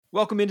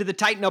Welcome into the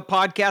Tighten Up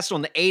Podcast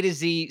on the A to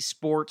Z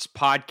Sports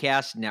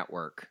Podcast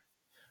Network.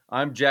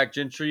 I'm Jack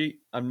Gentry.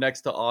 I'm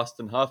next to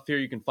Austin Huff here.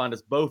 You can find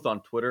us both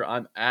on Twitter.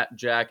 I'm at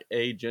Jack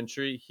A.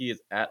 Gentry. He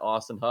is at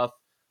Austin Huff.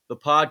 The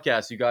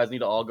podcast, you guys need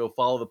to all go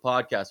follow the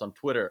podcast on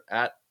Twitter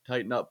at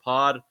Tighten Up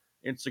Pod.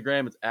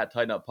 Instagram, it's at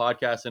Tighten Up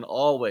Podcast. And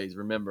always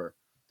remember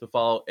to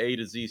follow A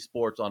to Z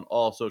Sports on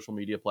all social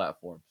media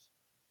platforms.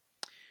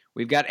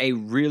 We've got a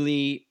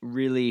really,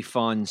 really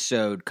fun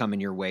sode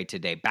coming your way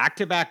today.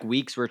 Back-to-back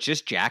weeks where it's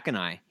just Jack and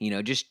I,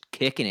 just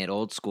kicking it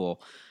old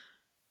school.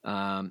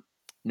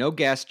 No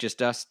guests,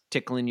 just us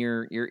tickling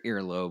your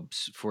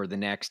earlobes for the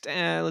next,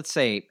 let's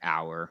say,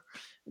 hour.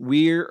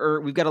 We've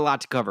got a lot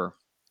to cover.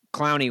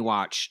 Clowney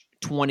Watch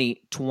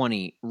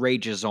 2020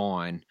 rages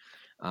on.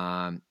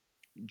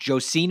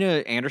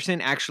 Josina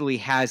Anderson actually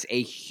has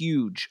a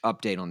huge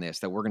update on this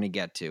that we're going to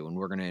get to and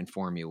we're going to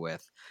inform you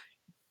with.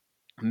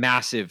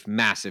 Massive,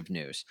 massive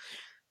news.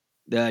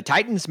 The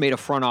Titans made a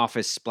front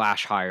office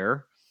splash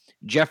hire.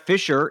 Jeff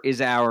Fisher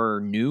is our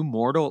new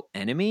mortal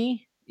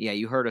enemy. Yeah,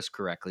 you heard us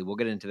correctly. We'll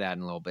get into that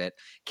in a little bit.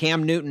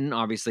 Cam Newton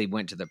obviously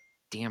went to the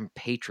damn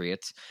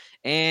Patriots.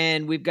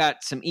 And we've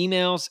got some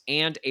emails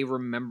and a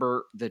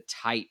Remember the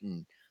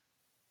Titan.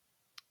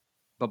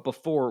 But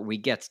before we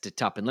get to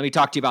Tuppen, let me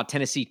talk to you about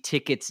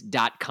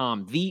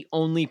TennesseeTickets.com, the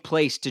only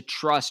place to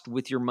trust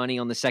with your money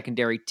on the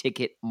secondary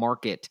ticket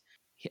market.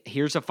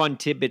 Here's a fun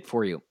tidbit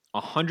for you.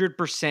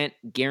 100%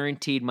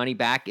 guaranteed money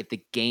back if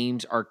the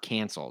games are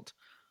canceled.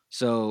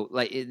 So,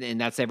 and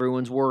that's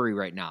everyone's worry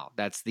right now.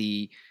 That's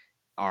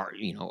are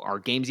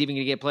games even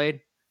going to get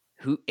played?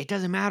 It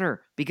doesn't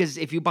matter, because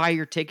if you buy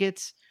your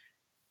tickets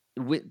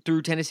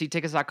through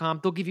TennesseeTickets.com,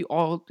 they'll give you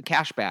all the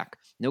cash back.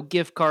 No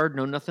gift card,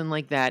 no nothing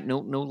like that.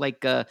 No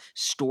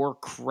store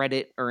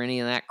credit or any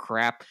of that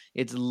crap.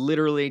 It's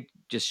literally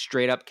just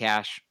straight up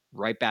cash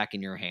right back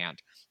in your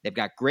hand. They've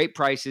got great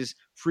prices,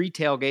 free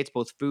tailgates,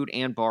 both food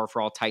and bar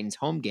for all Titans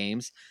home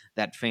games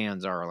that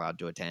fans are allowed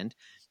to attend.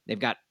 They've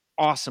got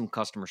awesome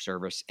customer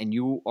service, and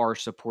you are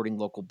supporting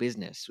local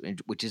business,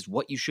 which is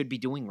what you should be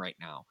doing right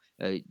now.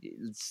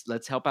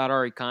 Let's help out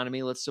our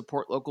economy. Let's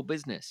support local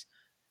business.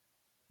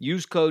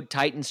 Use code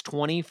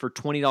Titans20 for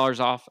 $20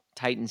 off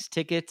Titans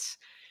tickets.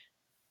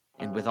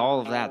 And with all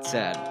of that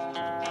said,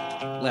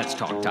 let's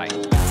talk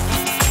Titans.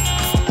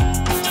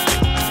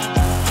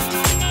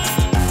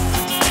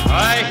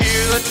 I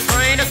hear the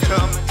train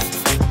a-comin',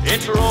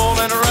 it's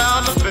rolling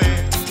around the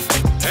bend,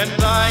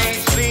 and I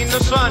ain't seen the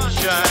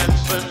sunshine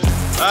since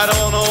I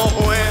don't know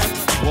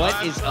when.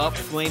 What is up,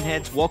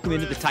 Flameheads? Welcome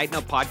into the Tighten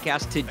Up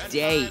Podcast.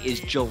 Today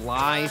is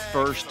July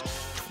 1st,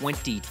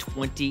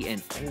 2020,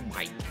 and oh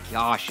my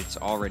gosh, it's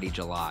already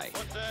July.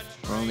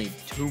 We're only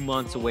 2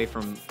 months away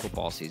from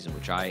football season,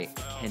 which I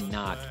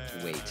cannot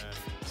wait.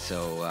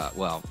 So,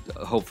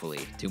 hopefully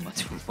 2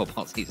 months from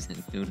football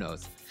season. Who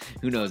knows?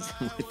 Who knows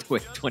where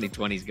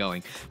 2020 is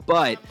going?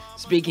 But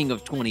speaking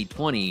of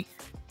 2020,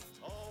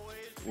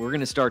 we're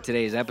going to start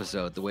today's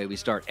episode the way we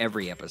start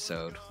every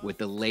episode, with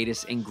the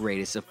latest and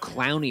greatest of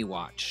Clowney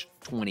Watch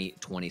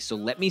 2020. So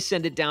let me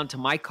send it down to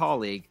my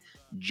colleague,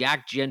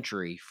 Jack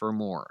Gentry, for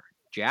more.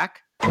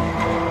 Jack?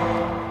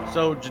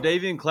 So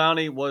Jadeveon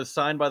Clowney was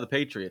signed by the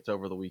Patriots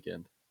over the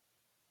weekend.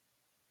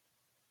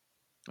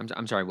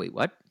 I'm sorry, wait,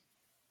 what?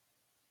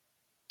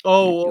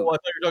 Oh, I thought you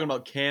were talking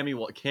about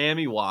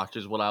Cammy Watch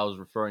is what I was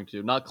referring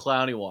to, not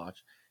Clowney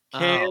Watch.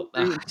 Cam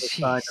was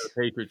signed to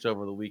the Patriots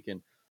over the weekend.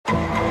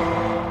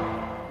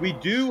 We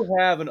do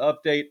have an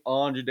update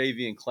on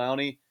Jadeveon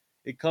Clowney.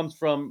 It comes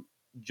from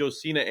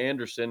Josina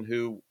Anderson,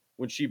 who,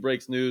 when she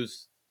breaks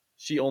news,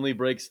 she only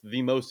breaks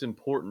the most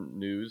important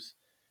news.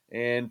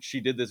 And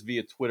she did this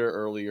via Twitter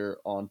earlier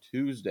on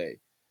Tuesday.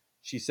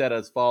 She said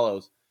as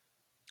follows.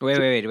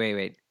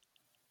 Wait.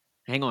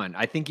 Hang on.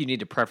 I think you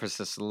need to preface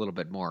this a little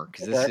bit more,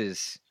 because this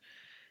is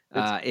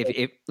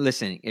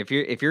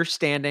if you're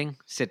standing,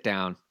 sit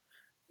down.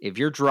 If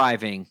you're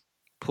driving,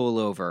 pull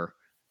over.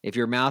 If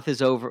your mouth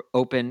is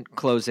open,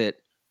 close it,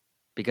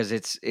 because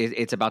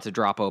it's about to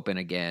drop open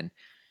again.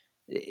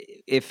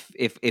 If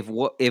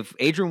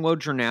Adrian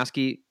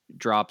Wojnarowski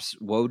drops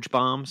Woj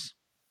bombs,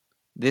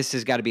 this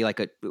has got to be like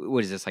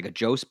what is this, like a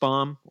Jose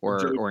bomb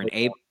or an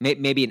A,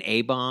 maybe an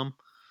A bomb?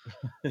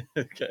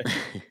 Okay.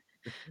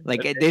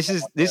 Like this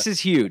is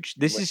huge.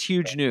 This is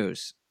huge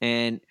news.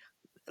 And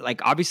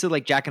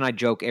obviously Jack and I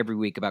joke every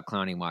week about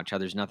Clowney Watch, how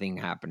there's nothing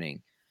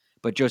happening.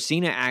 But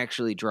Josina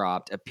actually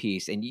dropped a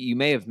piece, and you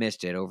may have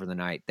missed it over the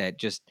night, that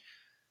just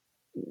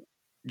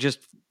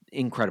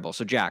incredible.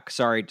 So Jack,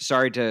 sorry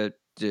to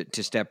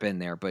step in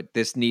there, but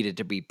this needed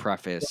to be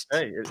prefaced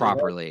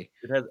properly.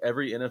 It has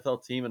every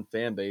NFL team and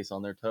fan base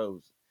on their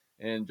toes.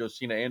 And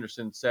Josina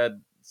Anderson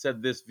said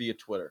this via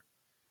Twitter.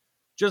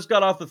 Just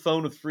got off the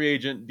phone with free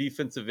agent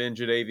defensive end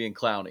Jadeveon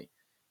Clowney.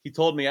 He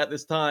told me at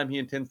this time he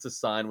intends to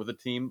sign with a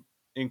team,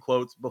 in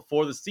quotes,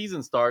 before the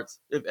season starts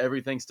if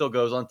everything still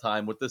goes on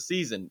time with the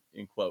season,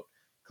 in quote.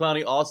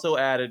 Clowney also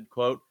added,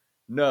 quote,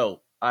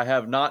 "No, I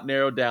have not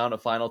narrowed down a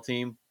final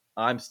team.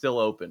 I'm still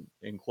open,"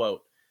 end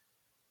quote.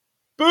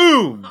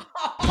 Boom!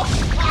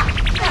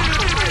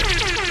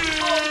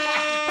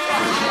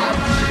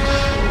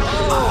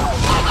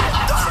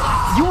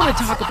 You want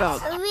to talk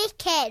about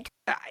Wicked.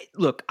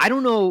 look, I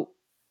don't know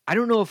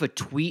if a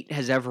tweet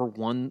has ever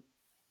won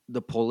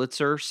the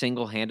Pulitzer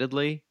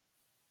single-handedly,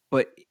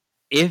 but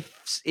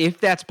if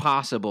that's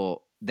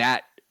possible,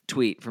 that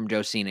tweet from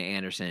Josina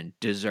Anderson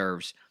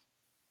deserves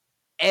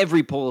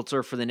every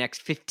Pulitzer for the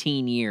next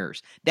 15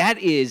 years. That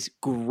is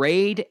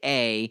grade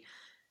A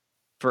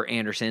for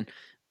Anderson.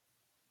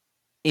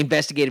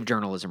 Investigative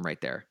journalism right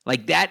there.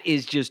 Like, that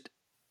is just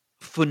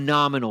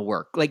phenomenal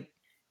work. Like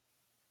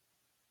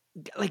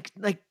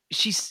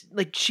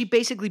she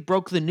basically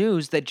broke the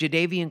news that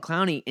Jadeveon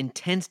Clowney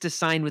intends to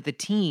sign with the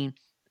team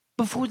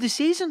before the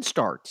season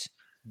starts.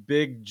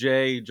 Big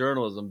J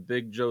journalism,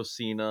 Big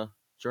Josina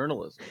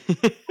journalism.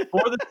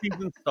 Before the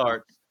season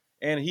starts,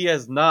 and he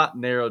has not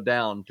narrowed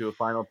down to a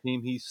final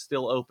team. He's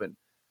still open.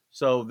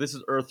 So this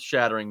is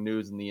earth-shattering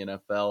news in the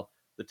NFL.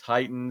 The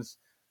Titans,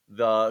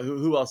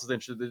 who else is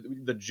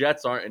interested? The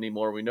Jets aren't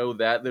anymore. We know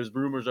that. There's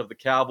rumors of the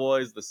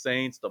Cowboys, the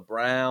Saints, the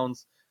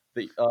Browns,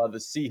 the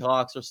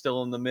Seahawks are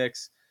still in the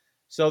mix.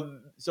 So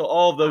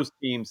all of those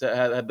teams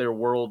had their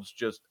worlds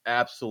just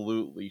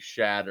absolutely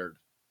shattered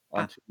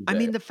on Tuesday. I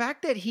mean, the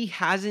fact that he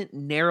hasn't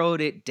narrowed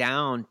it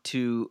down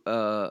to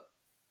a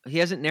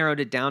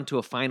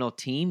final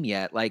team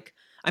yet. Like,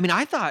 I mean,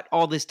 I thought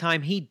all this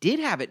time he did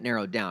have it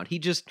narrowed down. He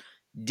just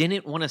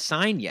didn't want to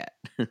sign yet.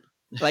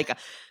 like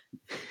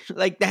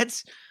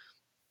that's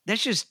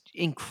just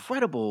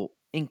incredible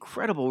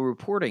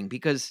reporting,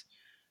 because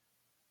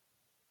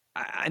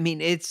I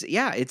mean, it's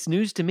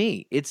news to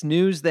me. It's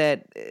news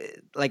that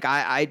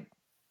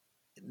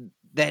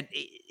that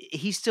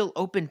he's still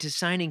open to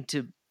signing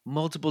to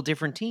multiple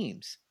different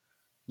teams.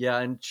 Yeah,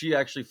 and she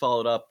actually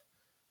followed up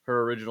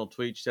her original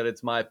tweet. She said,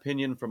 "It's my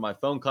opinion from my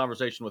phone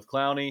conversation with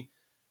Clowney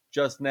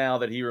just now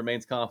that he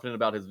remains confident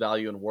about his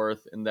value and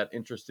worth, and that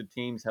interested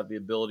teams have the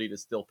ability to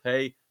still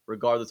pay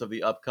regardless of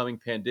the upcoming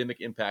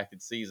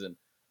pandemic-impacted season.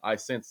 I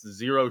sense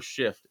zero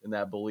shift in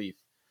that belief."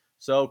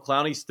 So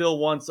Clowney still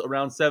wants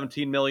around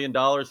 $17 million.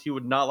 He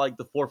would not like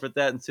to forfeit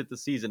that and sit the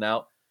season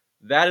out.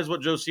 That is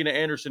what Josina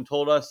Anderson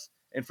told us,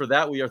 and for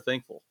that we are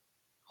thankful.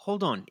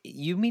 Hold on.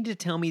 You mean to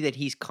tell me that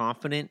he's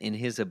confident in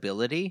his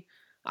ability?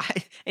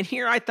 And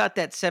here I thought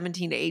that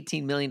 $17 to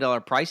 $18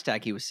 million price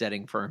tag he was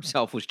setting for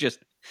himself was just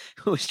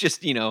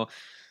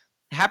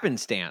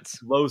happenstance.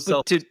 Low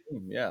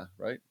self-esteem, yeah,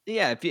 right?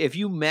 Yeah, if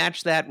you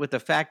match that with the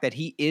fact that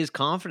he is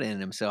confident in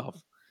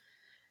himself,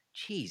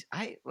 geez,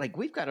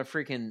 we've got a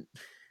freaking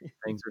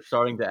things are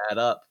starting to add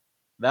up.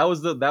 That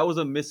was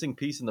a missing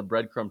piece in the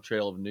breadcrumb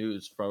trail of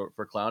news for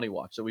Clowney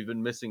Watch that we've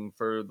been missing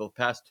for the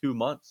past 2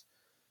 months.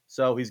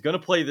 So he's going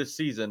to play this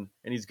season,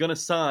 and he's going to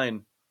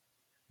sign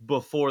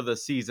before the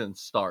season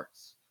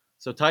starts.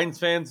 So Titans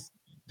fans,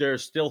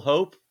 there's still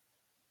hope,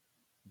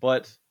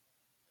 but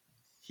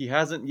he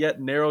hasn't yet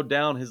narrowed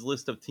down his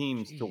list of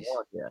teams to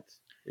want yet.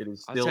 It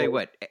is still. I'll tell you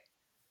what,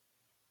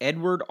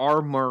 Edward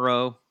R.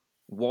 Murrow,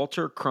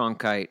 Walter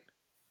Cronkite,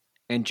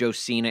 and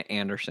Josina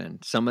Anderson,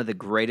 some of the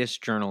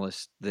greatest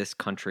journalists this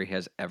country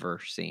has ever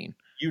seen.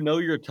 You know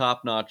you're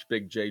top-notch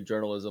Big J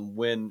journalism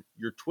when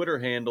your Twitter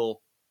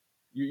handle,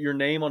 your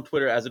name on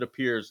Twitter as it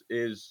appears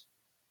is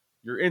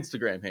your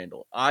Instagram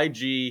handle.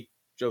 IG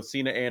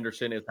Josina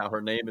Anderson is how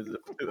her name is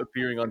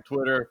appearing on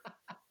Twitter.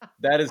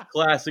 That is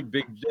classic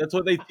Big J. That's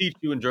what they teach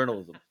you in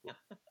journalism.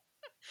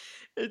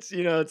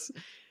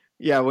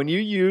 When you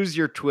use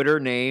your Twitter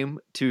name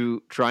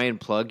to try and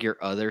plug your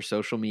other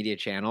social media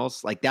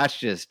channels, like that's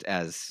just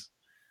as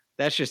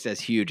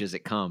huge as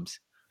it comes.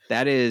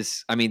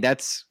 That's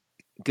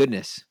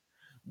goodness.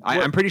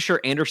 I'm pretty sure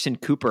Anderson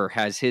Cooper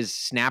has his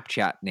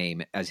Snapchat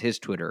name as his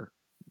Twitter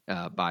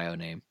bio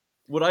name.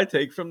 What I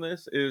take from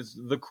this is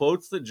the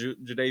quotes that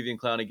Jadeveon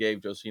Clowney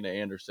gave Josina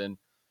Anderson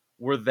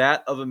were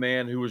that of a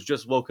man who was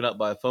just woken up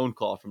by a phone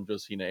call from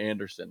Josina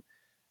Anderson.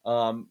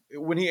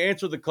 When he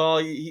answered the call,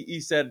 he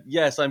said,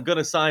 "Yes, I'm going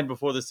to sign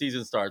before the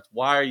season starts.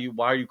 Why are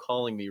you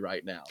calling me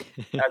right now?"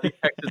 As he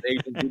texted his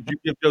agent, "Did you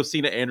give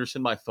Josina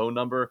Anderson my phone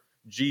number?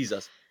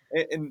 Jesus."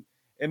 And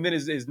then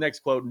his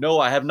next quote, "No,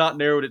 I have not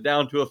narrowed it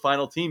down to a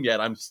final team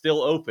yet. I'm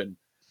still open."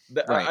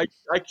 Right.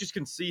 I just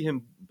can see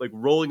him like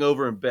rolling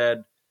over in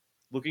bed,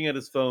 looking at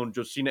his phone,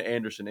 Josina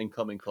Anderson,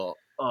 incoming call.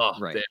 Oh,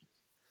 right.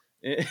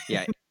 Damn.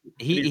 Yeah.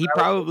 He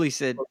probably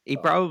said,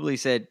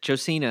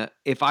 "Josina,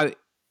 if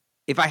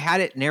I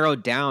had it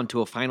narrowed down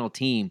to a final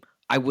team,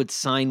 I would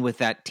sign with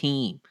that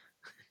team."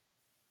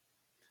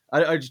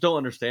 I just don't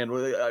understand.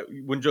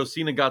 When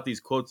Josina got these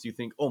quotes, you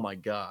think, oh my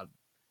God,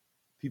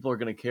 people are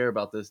going to care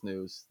about this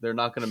news. They're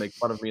not going to make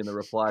fun of me in the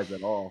replies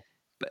at all.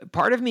 But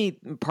part of me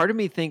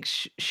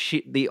thinks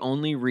the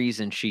only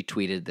reason she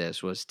tweeted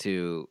this was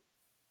to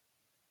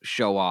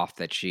show off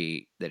that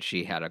she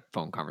had a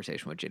phone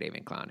conversation with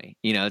Jadeveon Clowney.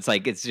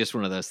 It's just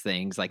one of those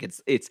things. Like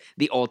it's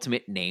the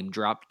ultimate name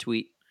drop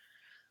tweet.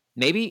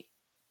 Maybe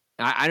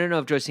I don't know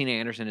if Josina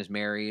Anderson is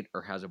married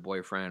or has a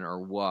boyfriend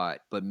or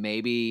what, but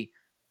maybe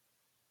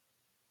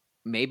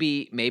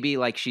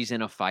like she's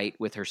in a fight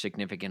with her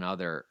significant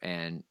other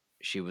and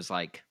she was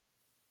like,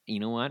 "You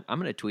know what? I'm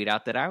going to tweet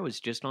out that I was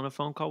just on a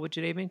phone call with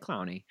Jadeveon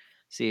Clowney."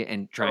 See,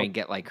 and try and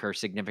get like her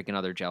significant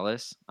other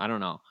jealous. I don't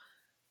know.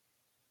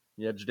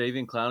 Yeah,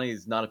 Jadeveon Clowney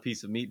is not a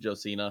piece of meat,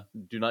 Josina.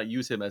 Do not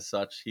use him as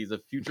such. He's a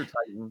future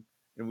Titan,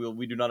 and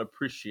we do not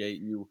appreciate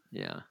you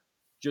Yeah.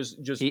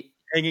 just He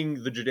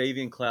hanging the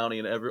Jadeveon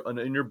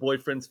Clowney in your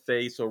boyfriend's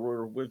face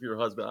or with your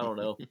husband. I don't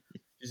know,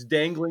 just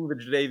dangling the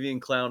Jadeveon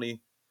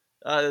Clowney.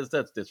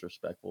 That's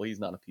disrespectful. He's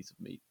not a piece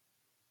of meat.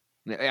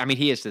 I mean,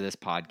 he is to this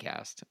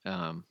podcast.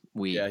 Yeah,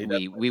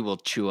 We will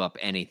chew up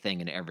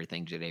anything and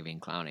everything Jadeveon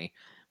Clowney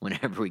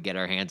whenever we get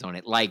our hands on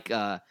it. Like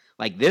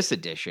this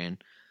edition,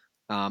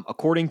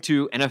 according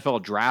to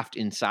NFL Draft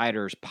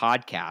Insider's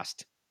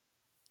podcast,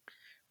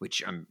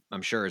 which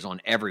I'm sure is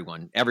on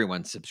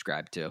everyone's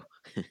subscribed to.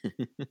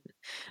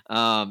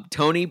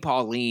 Tony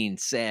Pauline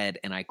said,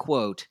 and I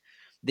quote,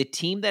 "The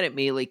team that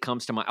immediately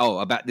comes to mind." Oh,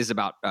 about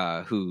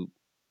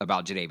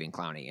Jadeveon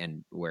Clowney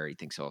and where he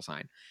thinks he'll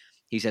sign.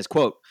 He says,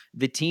 quote,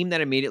 "The team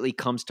that immediately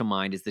comes to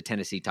mind is the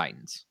Tennessee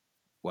Titans."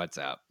 What's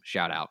up?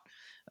 Shout out.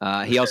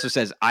 He also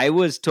says, "I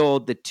was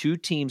told the two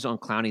teams on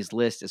Clowney's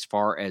list as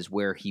far as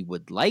where he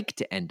would like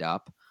to end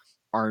up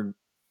are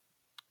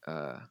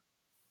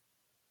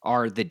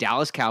the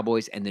Dallas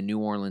Cowboys and the New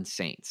Orleans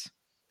Saints.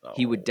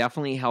 He would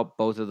definitely help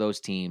both of those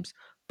teams.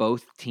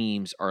 Both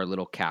teams are a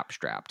little cap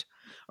strapped."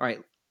 All right,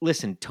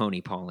 listen,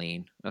 Tony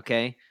Pauline,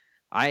 okay?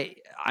 I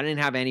didn't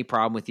have any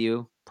problem with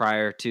you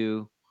prior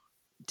to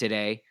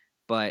today,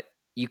 but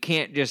you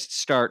can't just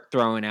start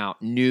throwing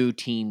out new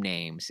team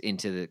names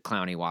into the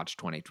Clowney Watch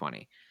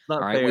 2020. All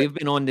right, fair. we've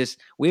been on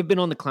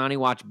the Clowney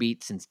Watch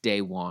beat since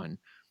day one,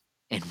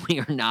 and we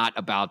are not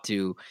about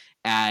to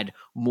add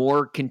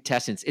more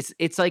contestants.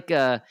 It's like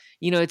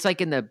it's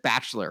like in The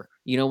Bachelor.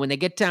 When they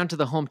get down to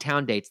the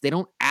hometown dates, they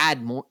don't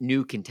add more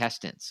new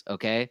contestants.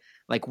 Okay,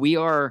 like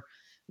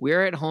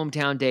we're at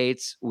hometown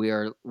dates.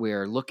 We're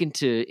looking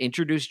to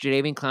introduce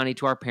Jadeveon Clowney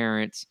to our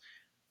parents.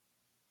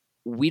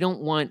 We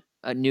don't want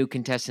new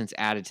contestants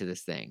added to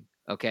this thing.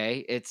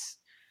 Okay,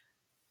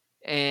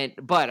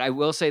 but I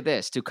will say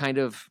this to kind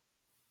of,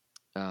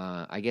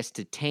 I guess,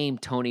 to tame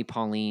Tony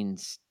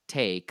Pauline's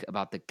take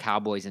about the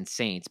Cowboys and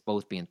Saints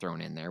both being thrown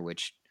in there.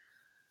 Which,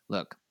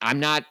 look, I'm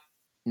not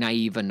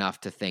naive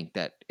enough to think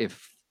that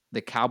if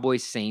the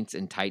Cowboys, Saints,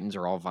 and Titans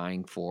are all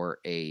vying for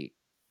a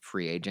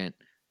free agent,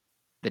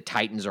 the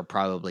Titans are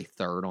probably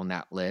third on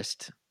that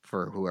list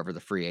for whoever the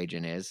free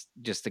agent is.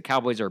 Just the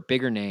Cowboys are a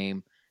bigger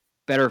name,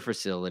 better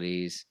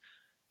facilities.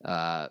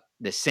 The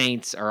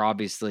Saints are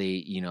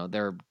obviously,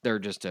 they're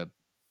just a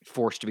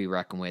force to be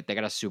reckoned with. They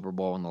got a Super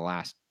Bowl in the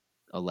last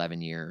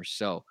 11 years.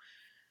 So,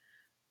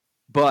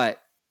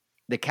 but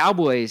the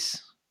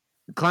Cowboys,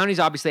 Clowney's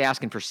obviously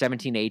asking for $17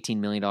 to $18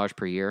 million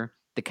per year.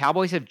 The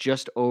Cowboys have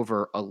just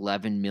over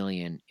 11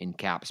 million in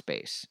cap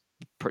space.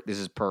 This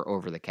is per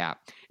over the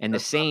cap, and the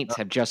Saints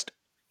have just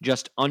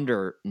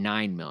under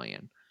 9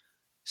 million.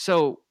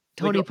 So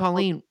Tony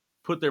Pauline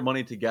put their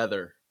money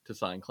together to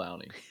sign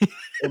Clowney,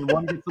 and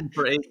one gets him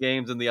for 8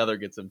 games, and the other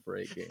gets him for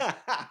 8 games.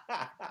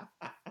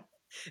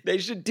 They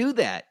should do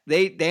that.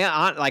 They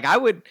like I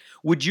would.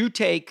 Would you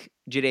take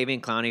Jadeveon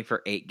Clowney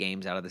for 8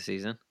 games out of the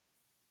season?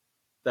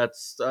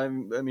 I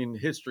mean,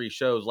 history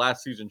shows,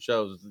 last season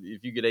shows,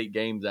 if you get 8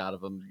 games out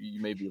of him,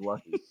 you may be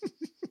lucky.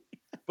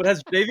 But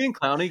has Jadeveon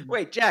Clowney?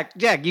 Wait, Jack,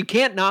 you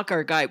can't knock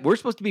our guy. We're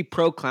supposed to be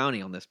pro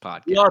Clowney on this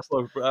podcast. We are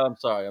I'm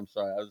sorry. I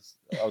was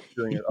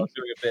doing it. I was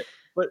doing a bit,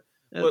 but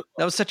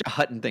that was such a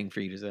Hutton thing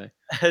for you to say.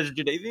 Has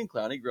Jadeveon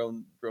Clowney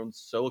grown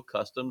so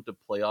accustomed to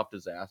playoff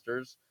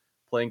disasters,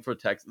 playing for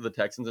the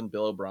Texans and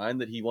Bill O'Brien,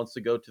 that he wants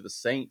to go to the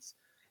Saints,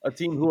 a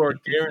team who are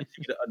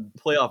guaranteed a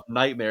playoff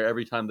nightmare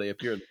every time they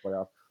appear in the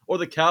playoffs, or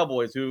the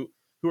Cowboys, who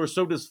are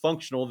so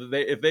dysfunctional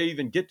that if they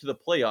even get to the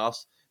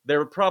playoffs,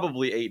 they're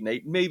probably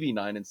 8-8, maybe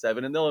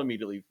 9-7, and they'll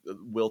immediately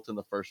wilt in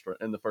the first round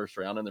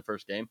in the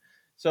first game.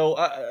 So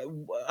I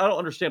don't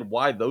understand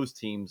why those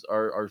teams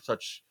are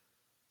such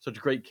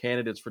great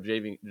candidates for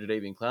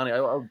Jadeveon Clowney.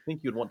 I would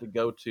think you'd want to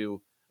go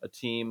to a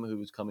team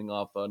who's coming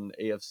off an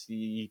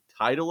AFC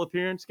title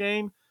appearance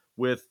game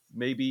with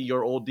maybe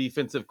your old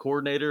defensive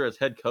coordinator as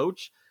head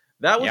coach.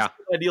 That was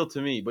ideal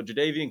to me, but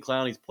Jadeveon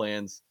Clowney's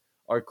plans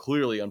are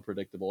clearly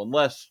unpredictable.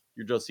 Unless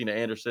you're Josina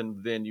Anderson,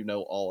 then you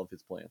know all of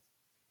his plans.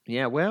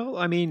 Yeah, well,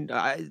 I mean,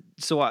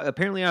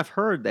 apparently I've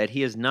heard that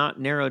he has not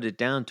narrowed it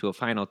down to a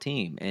final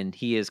team, and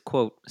he is,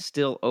 quote,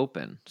 still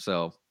open.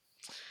 So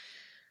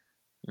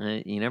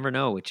you never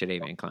know with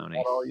Jadeveon Clowney.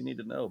 That's all you need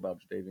to know about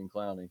Jadeveon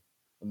Clowney,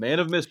 a man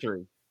of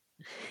mystery.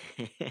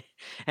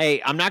 Hey,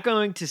 I'm not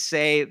going to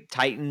say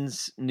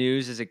Titans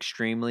news is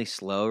extremely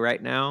slow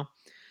right now,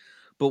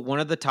 but one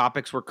of the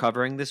topics we're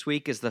covering this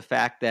week is the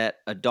fact that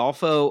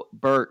Adolfo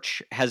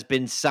Birch has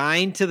been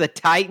signed to the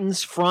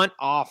Titans front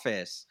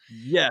office.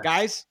 Yeah,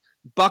 guys,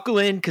 buckle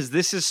in because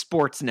this is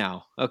sports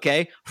now.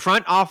 Okay,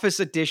 front office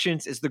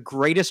additions is the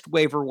greatest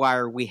waiver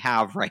wire we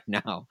have right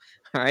now.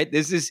 All right,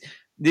 this is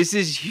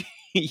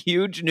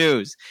huge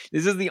news.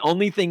 This is the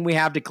only thing we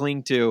have to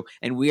cling to,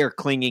 and we are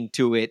clinging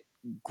to it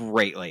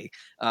greatly.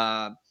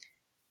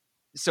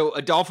 So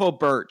Adolfo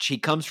Birch, he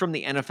comes from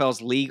the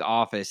NFL's league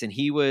office, and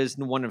he was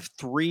one of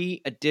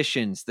 3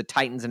 additions the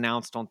Titans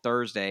announced on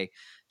Thursday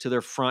to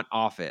their front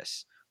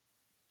office.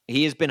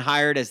 He has been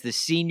hired as the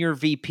senior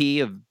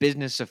VP of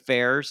business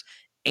affairs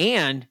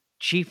and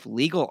chief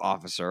legal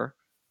officer.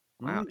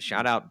 Wow,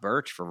 shout out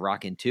Birch for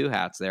rocking 2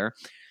 hats there.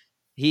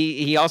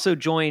 He also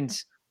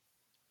joins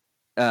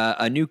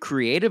a new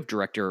creative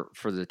director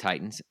for the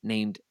Titans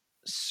named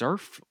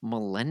Surf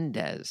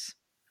Melendez.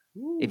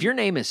 If your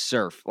name is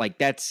Surf,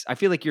 like I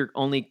feel like you're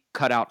only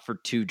cut out for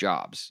 2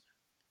 jobs: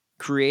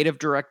 creative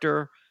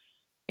director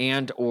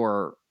and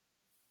or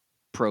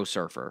pro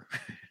surfer.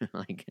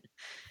 Like,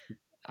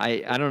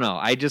 I don't know.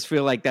 I just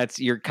feel like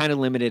you're kind of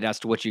limited as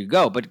to what you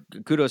go. But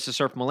kudos to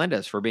Surf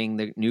Melendez for being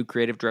the new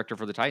creative director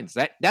for the Titans.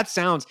 That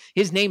sounds,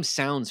 his name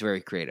sounds very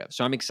creative.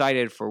 So I'm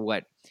excited for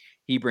what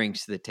he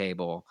brings to the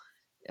table.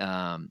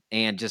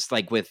 And just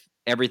like with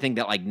everything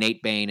that like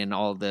Nate Bain and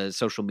all the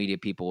social media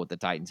people with the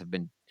Titans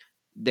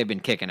they've been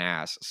kicking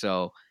ass.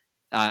 So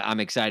I'm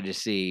excited to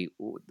see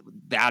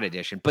that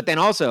addition. But then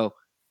also,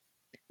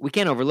 we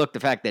can't overlook the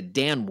fact that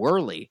Dan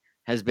Worley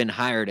has been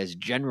hired as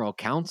general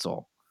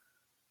counsel.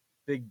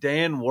 Big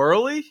Dan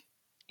Worley?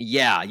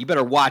 Yeah, you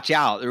better watch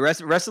out. The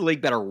rest of the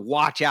league better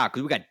watch out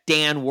because we got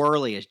Dan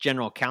Worley as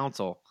general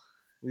counsel.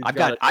 I've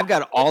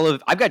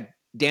got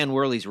Dan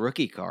Worley's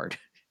rookie card.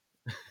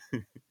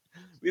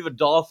 We have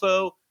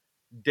Adolfo,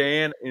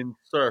 Dan, and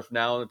Surf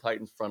now in the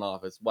Titans front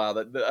office. Wow,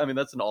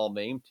 that's an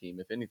all-name team,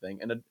 if anything.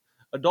 And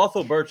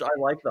Adolfo Birch, I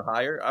like the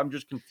hire. I'm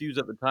just confused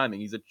at the timing.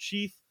 He's a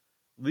chief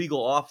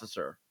legal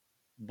officer,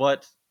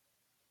 but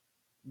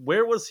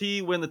where was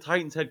he when the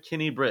Titans had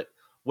Kenny Britt?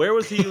 Where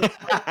was he when the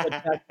Titans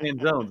had Pac-Man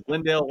Jones,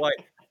 Lindale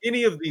White,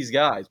 any of these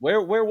guys?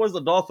 Where was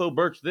Adolfo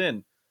Birch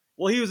then?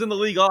 Well, he was in the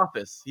league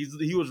office.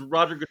 He was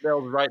Roger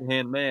Goodell's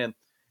right-hand man.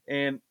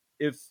 And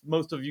if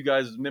most of you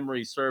guys'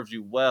 memory serves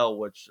you well,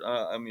 which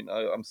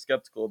I'm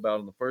skeptical about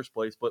in the first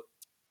place, but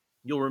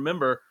you'll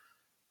remember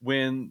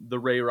when the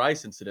Ray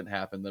Rice incident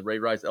happened, the Ray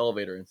Rice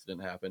elevator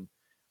incident happened.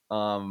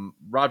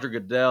 Roger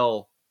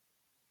Goodell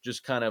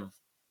just kind of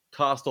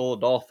tossed old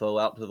Adolfo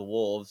out to the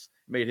wolves,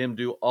 made him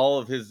do all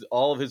of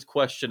his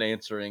question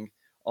answering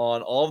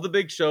on all of the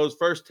big shows,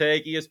 First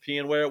Take,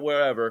 ESPN,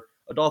 wherever.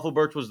 Adolfo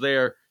Birch was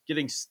there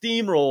getting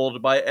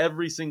steamrolled by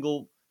every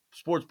single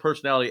sports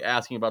personality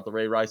asking about the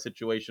Ray Rice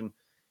situation.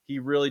 He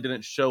really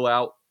didn't show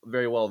out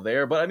very well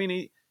there, but I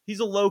mean, he's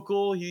a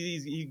local.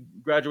 He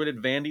graduated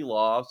Vandy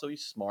Law, so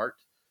he's smart.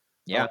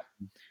 Yeah.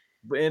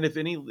 And if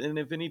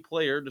any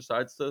player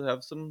decides to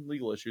have some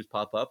legal issues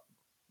pop up,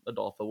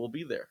 Adolfo will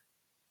be there.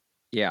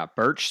 Yeah,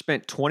 Birch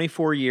spent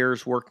 24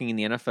 years working in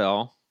the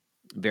NFL,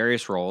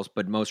 various roles,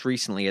 but most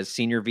recently as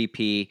Senior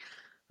VP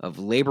of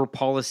Labor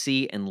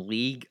Policy and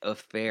League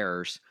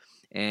Affairs.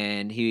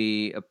 And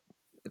he,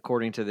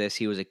 according to this,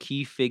 he was a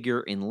key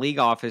figure in league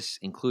office,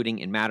 including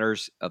in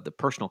matters of the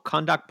personal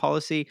conduct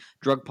policy,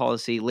 drug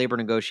policy, labor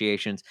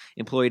negotiations,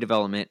 employee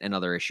development, and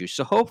other issues.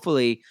 So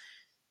hopefully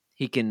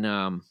he can,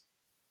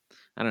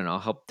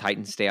 help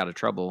Titans stay out of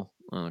trouble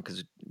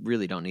because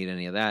really don't need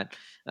any of that.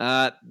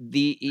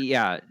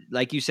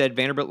 Like you said,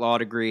 Vanderbilt law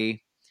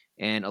degree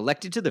and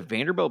elected to the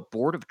Vanderbilt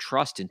Board of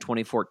Trust in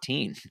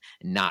 2014.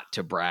 Not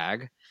to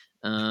brag.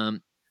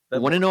 Want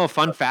to know a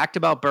fun fact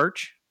about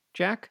Birch,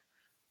 Jack?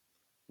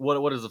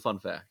 What is a fun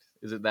fact?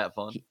 Is it that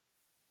fun?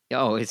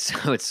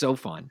 It's so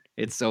fun.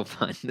 It's so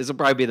fun. This will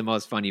probably be the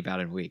most fun you've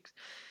had in weeks.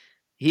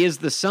 He is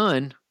the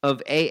son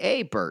of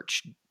A.A.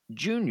 Birch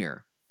Jr.,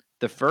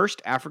 the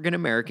first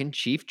African-American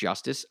Chief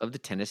Justice of the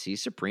Tennessee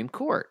Supreme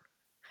Court.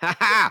 Ha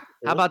ha!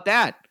 How about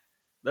that?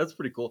 That's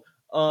pretty cool.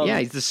 Yeah,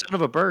 he's the son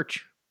of a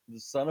Birch. The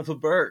son of a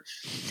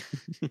Birch.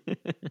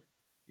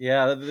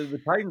 Yeah,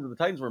 the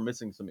Titans were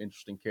missing some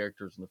interesting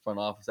characters in the front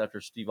office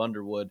after Steve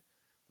Underwood,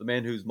 the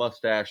man whose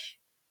mustache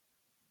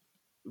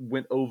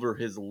went over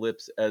his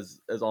lips as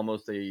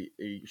almost a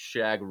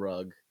shag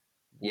rug.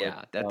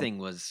 Yeah, that thing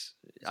was.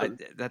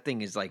 That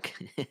thing is like.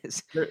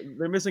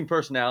 They're missing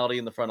personality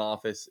in the front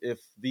office. If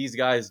these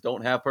guys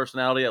don't have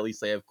personality, at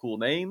least they have cool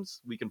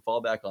names. We can fall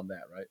back on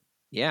that, right?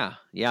 Yeah.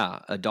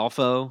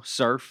 Adolfo,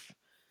 Surf,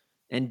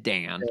 and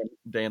Dan.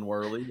 Dan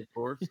Worley, of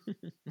course.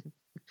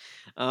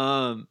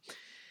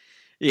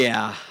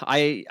 Yeah.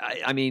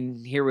 I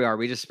mean, here we are.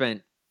 We just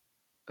spent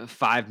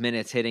 5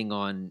 minutes hitting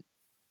on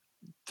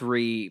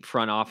 3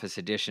 front office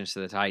additions to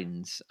the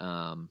Titans.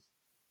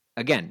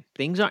 Again,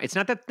 it's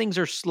not that things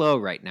are slow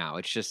right now.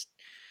 It's just,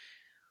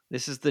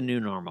 this is the new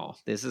normal.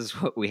 This is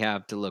what we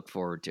have to look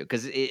forward to.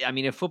 Because,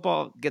 if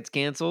football gets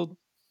canceled,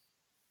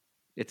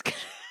 it's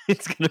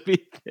going to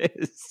be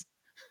this.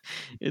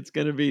 It's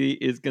going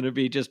to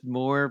be just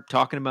more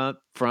talking about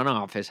front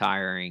office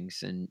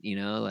hirings and,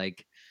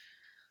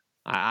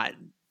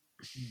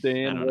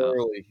 Dan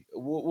Worley.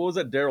 What was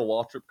that Darryl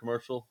Waltrip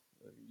commercial?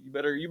 You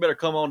better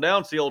come on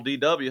down, see old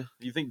DW.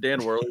 You think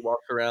Dan Worley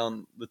walks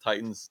around the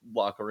Titans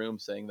locker room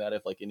saying that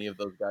if like any of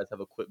those guys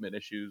have equipment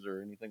issues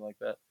or anything like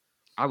that?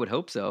 I would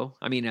hope so.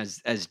 I mean,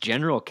 as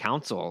general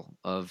counsel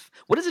of,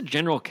 what does a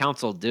general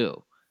counsel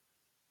do?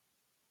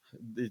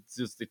 It's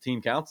just the team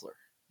counselor.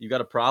 you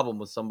got a problem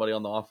with somebody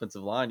on the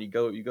offensive line, you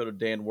go to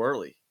Dan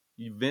Worley.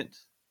 You vent.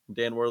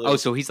 Dan Worley. Oh,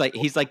 so he's like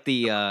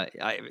the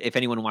if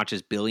anyone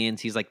watches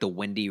Billions, he's like the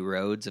Wendy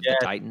Rhodes of the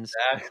Titans.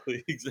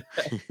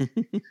 Exactly.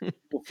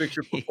 We'll fix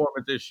your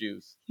performance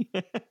issues.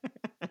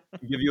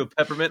 Give you a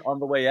peppermint on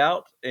the way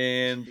out,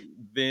 and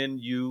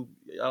then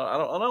I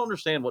don't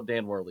understand what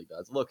Dan Worley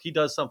does. Look, he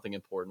does something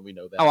important. We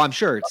know that. Oh, I'm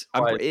sure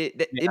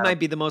it might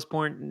be the most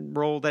important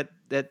role that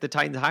the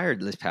Titans hired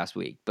this past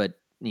week. But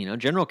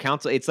general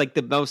counsel, it's like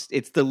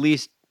it's the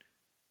least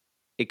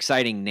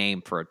exciting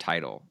name for a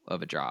title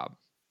of a job.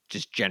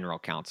 Just general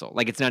counsel.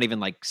 Like, it's not even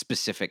like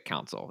specific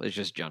counsel. It's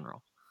just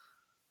general.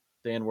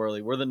 Dan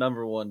Worley. We're the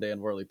number one Dan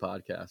Worley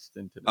podcast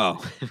in Tennessee.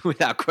 Oh,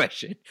 without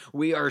question.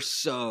 We are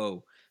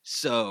so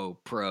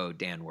pro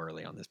Dan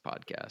Worley on this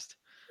podcast.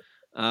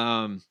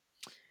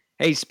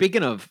 Hey,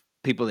 speaking of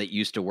people that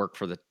used to work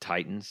for the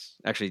Titans,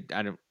 actually,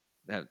 that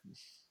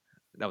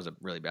was a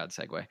really bad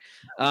segue.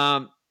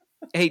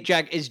 Hey,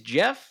 Jack, is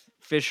Jeff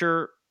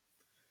Fisher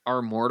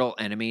our mortal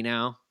enemy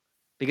now?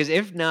 Because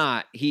if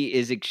not, he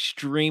is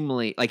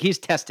extremely, like, he's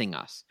testing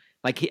us.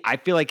 Like, I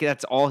feel like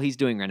that's all he's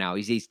doing right now.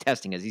 He's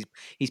testing us.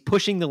 He's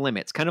pushing the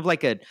limits, kind of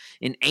like an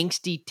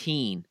angsty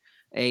teen,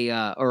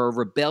 or a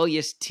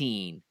rebellious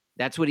teen.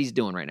 That's what he's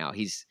doing right now.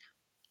 He's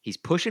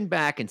pushing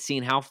back and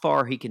seeing how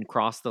far he can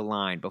cross the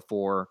line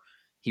before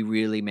he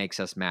really makes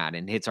us mad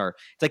and hits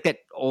it's like that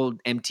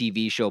old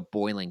MTV show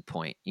Boiling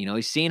Point.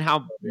 He's seeing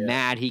how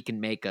mad he can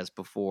make us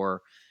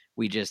before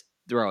we just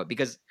throw it.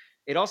 Because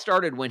it all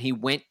started when he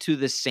went to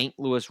the St.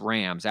 Louis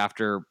Rams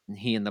after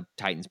he and the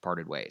Titans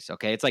parted ways.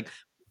 Okay. It's like,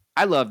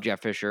 I love Jeff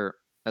Fisher.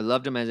 I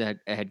loved him as a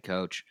head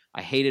coach.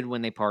 I hated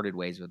when they parted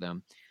ways with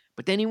him.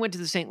 But then he went to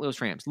the St.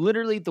 Louis Rams,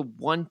 literally the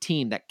one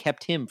team that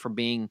kept him from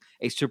being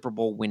a Super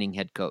Bowl winning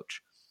head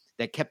coach,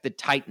 that kept the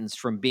Titans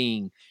from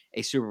being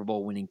a Super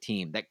Bowl winning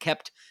team, that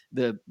kept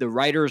the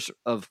writers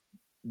of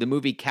the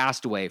movie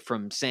Castaway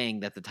from saying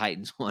that the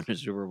Titans won a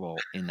Super Bowl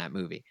in that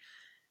movie.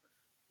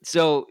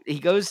 So he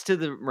goes to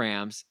the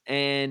Rams,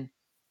 and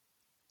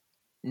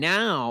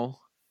now,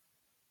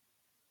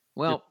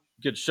 well,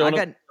 Get shown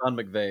up Sean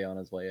McVay on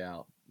his way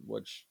out,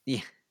 which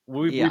we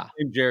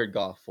blamed Jared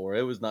Goff for.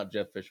 It was not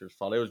Jeff Fisher's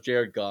fault. It was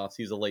Jared Goff's.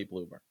 He's a late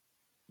bloomer.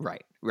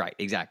 Right,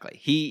 exactly.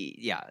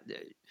 He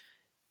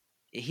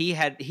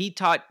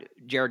taught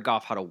Jared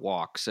Goff how to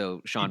walk,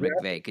 so Sean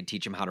McVay could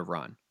teach him how to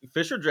run.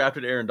 Fisher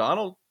drafted Aaron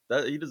Donald.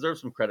 He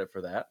deserves some credit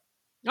for that.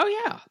 Oh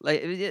yeah,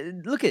 like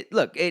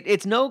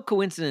it's no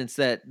coincidence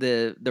that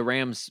the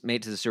Rams made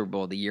it to the Super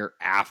Bowl the year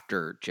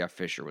after Jeff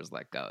Fisher was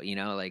let go.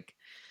 Like,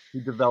 he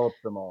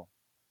developed them all.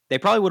 They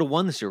probably would have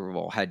won the Super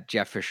Bowl had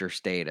Jeff Fisher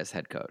stayed as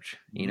head coach.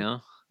 Yeah.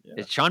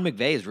 Sean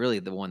McVay is really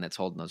the one that's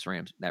holding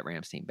that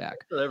Rams team back.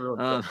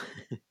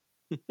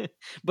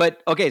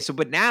 But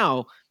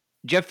now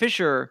Jeff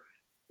Fisher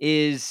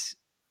is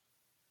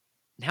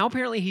now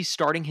apparently he's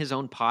starting his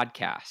own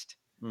podcast.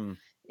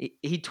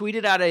 He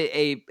tweeted out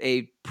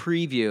a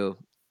preview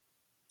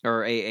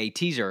or a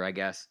teaser, I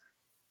guess,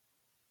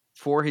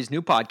 for his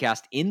new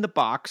podcast, In the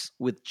Box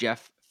with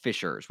Jeff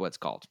Fisher is what it's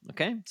called.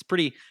 Okay. It's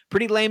pretty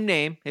lame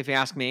name, if you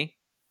ask me.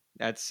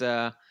 That's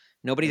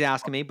nobody's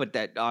asking me, but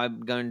that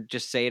I'm going to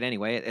just say it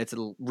anyway. It's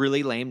a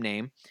really lame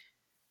name,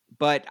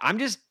 but I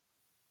guess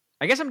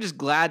I'm just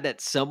glad that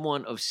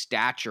someone of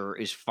stature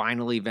is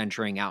finally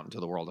venturing out into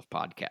the world of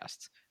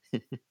podcasts.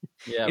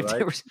 Yeah,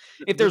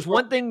 if there's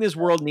one thing this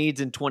world needs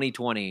in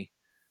 2020,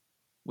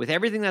 with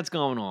everything that's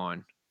going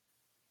on,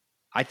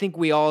 I think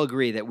we all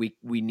agree that we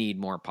need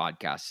more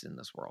podcasts in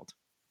this world.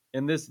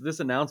 And this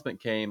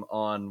announcement came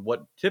on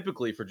what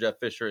typically for Jeff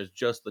Fisher is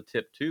just the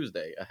Tip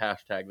Tuesday, a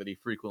hashtag that he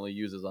frequently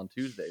uses on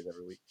Tuesdays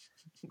every week.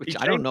 Which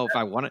I don't know if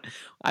I want to.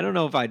 I don't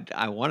know if I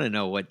want to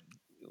know what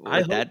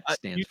that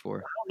stands for.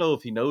 I don't know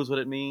if he knows what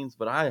it means,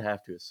 but I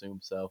have to assume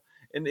so.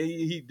 And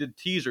he did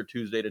Teaser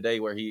Tuesday today,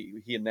 where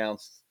he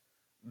announced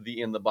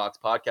the In the Box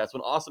podcast.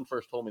 When Austin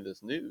first told me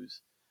this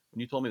news, when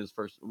you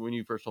first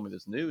told me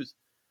this news,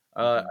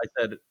 I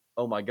said,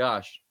 "Oh my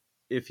gosh,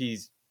 if he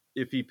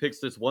picks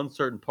this one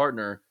certain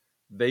partner,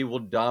 they will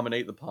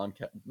dominate the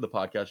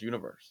podcast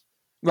universe."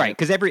 Right,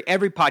 because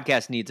every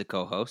podcast needs a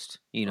co-host.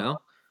 Exactly.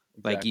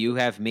 Like you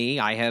have me,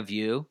 I have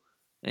you,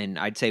 and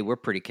I'd say we're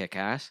pretty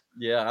kick-ass.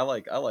 Yeah, I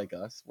like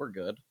us. We're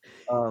good.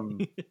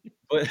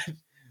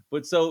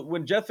 But so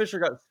when Jeff Fisher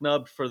got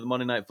snubbed for the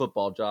Monday Night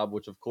Football job,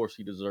 which of course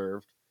he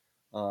deserved,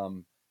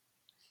 Could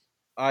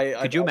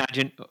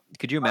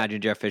you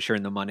imagine Jeff Fisher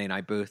in the Monday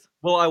Night booth?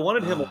 Well, I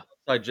wanted him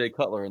alongside Jay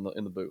Cutler in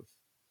the booth.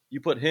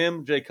 You put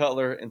him, Jay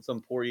Cutler, and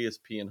some poor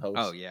ESPN host.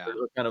 Oh yeah,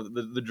 kind of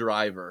the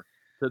driver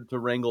to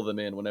wrangle them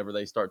in whenever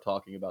they start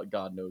talking about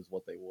God knows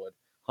what they would,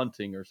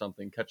 hunting or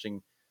something,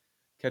 catching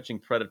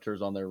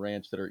predators on their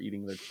ranch that are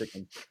eating their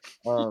chicken.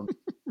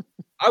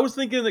 I was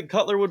thinking that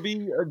Cutler would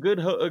be a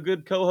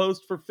good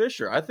co-host for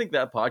Fisher. I think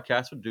that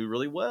podcast would do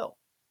really well.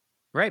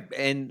 Right,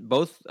 and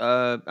both,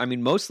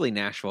 mostly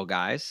Nashville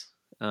guys.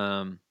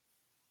 They're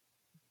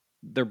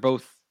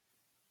both.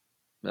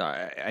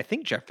 I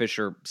think Jeff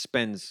Fisher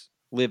spends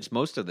lives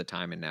most of the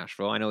time in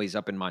Nashville. I know he's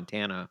up in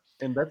Montana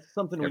And that's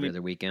something we every need other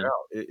to weekend.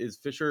 figure out. Is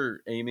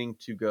Fisher aiming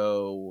to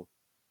go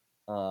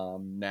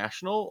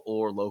national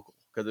or local?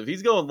 Because if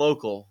he's going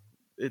local,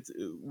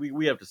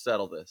 we have to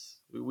settle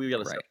this. We got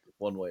to settle Right. this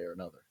one way or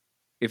another.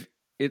 If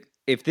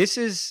if this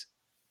is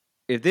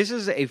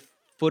a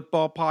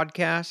football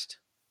podcast,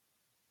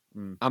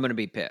 Mm. I'm gonna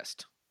be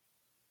pissed.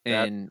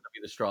 That's And gonna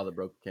be the straw that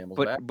broke the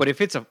camel's back. but if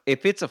it's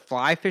a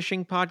fly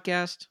fishing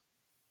podcast,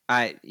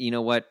 you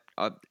know what?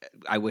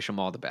 I wish him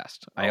all the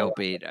best. I Oh,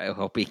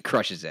 hope he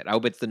crushes it. I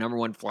hope it's the number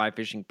one fly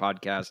fishing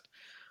podcast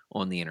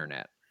on the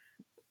internet.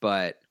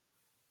 But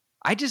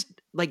I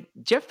just like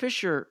Jeff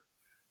Fisher.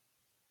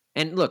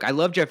 And look, I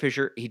love Jeff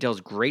Fisher. He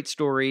tells great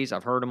stories.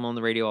 I've heard him on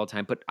the radio all the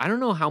time, but I don't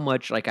know how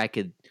much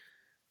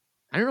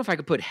I don't know if I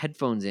could put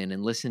headphones in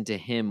and listen to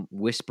him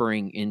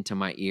whispering into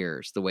my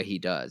ears the way he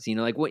does. You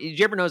know, like what did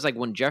you ever notice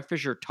when Jeff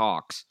Fisher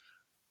talks,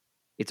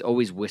 it's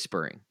always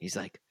whispering. He's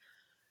like,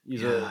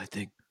 he's "Yeah, a I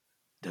think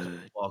the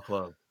ball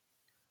club.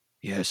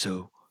 yeah,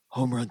 so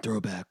home run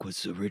throwback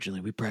was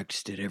originally we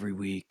practiced it every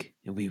week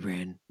and we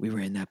ran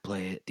that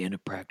play at the end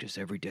of practice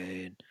every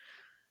day and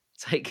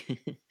it's like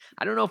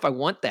I don't know if I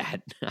want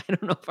that. I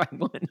don't know if I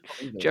want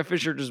Jeff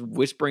Fisher just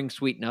whispering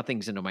sweet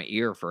nothings into my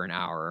ear for an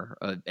hour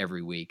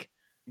every week.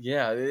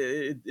 Yeah,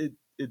 it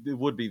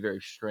would be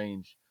very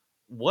strange.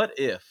 What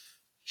if,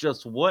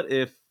 just what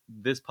if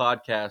this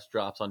podcast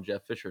drops on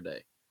Jeff Fisher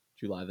Day,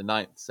 July the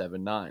 9th,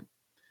 7/9?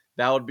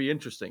 That would be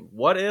interesting.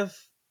 What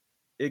if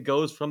it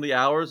goes from the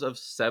hours of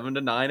 7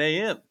 to 9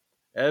 a.m.?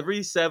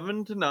 Every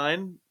 7 to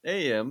 9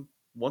 a.m.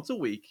 once a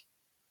week,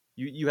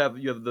 you have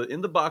the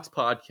In the Box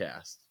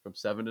podcast from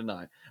 7 to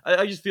 9.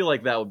 I just feel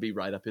like that would be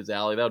right up his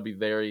alley. That would be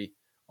very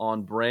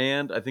on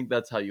brand. I think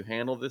that's how you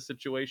handle this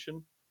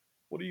situation.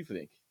 What do you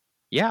think?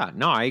 Yeah,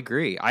 no, I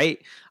agree. I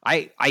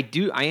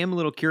am a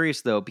little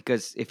curious though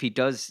because if he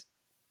does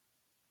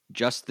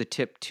just the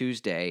tip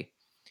Tuesday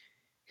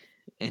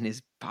and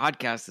his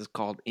podcast is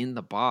called In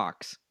the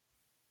Box,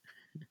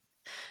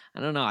 I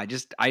don't know.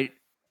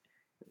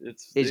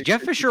 Is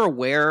Jeff Fisher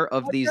aware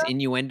of these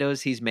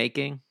innuendos he's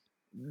making?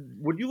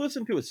 Would you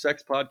listen to a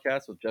sex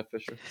podcast with Jeff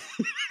Fisher?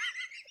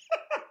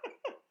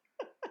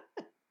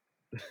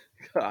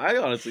 I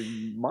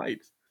honestly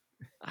might.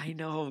 I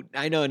know.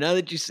 Now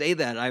that you say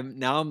that,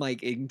 I'm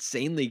like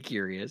insanely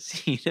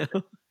curious, you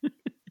know?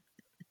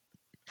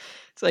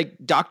 It's like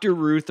Dr.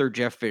 Ruth or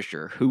Jeff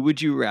Fisher. Who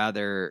would you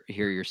rather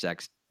hear your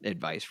sex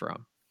advice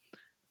from?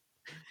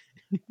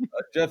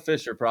 Jeff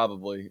Fisher,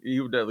 probably. He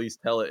would at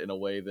least tell it in a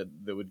way that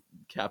would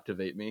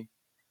captivate me.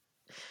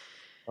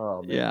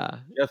 Oh, man. Yeah.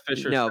 Jeff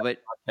Fisher's No, but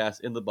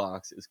podcast In the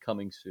Box is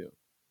coming soon.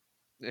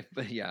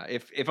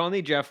 if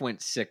only Jeff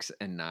went 6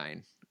 and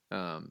 9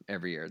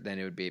 every year, then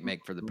it would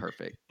make for the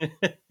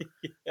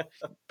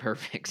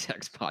perfect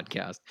sex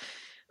podcast.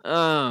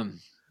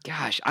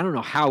 Gosh, I don't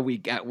know how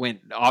we went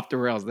off the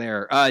rails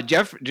there.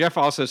 Jeff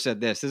also said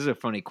this. This is a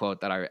funny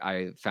quote that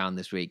I found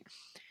this week.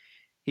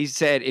 He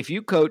said, "If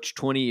you coach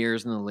 20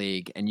 years in the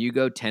league and you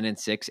go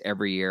 10-6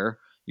 every year,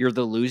 you're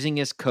the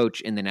losingest coach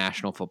in the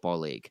National Football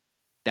League.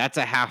 That's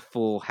a half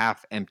full,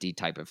 half empty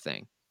type of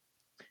thing."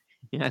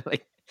 Yeah,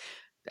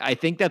 I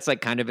think that's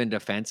kind of in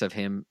defense of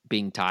him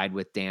being tied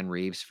with Dan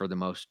Reeves for the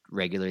most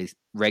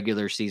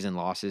regular season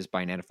losses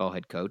by an NFL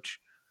head coach.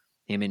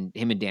 Him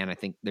and Dan, I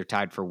think they're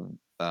tied for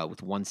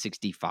with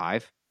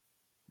 165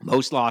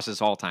 most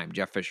losses all time.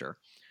 Jeff Fisher,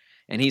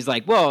 and he's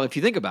like, well, if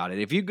you think about it,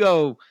 if you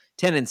go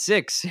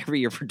 10-6 every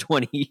year for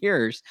 20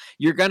 years,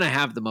 you're gonna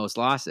have the most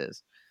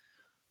losses.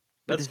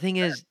 But the thing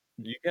is,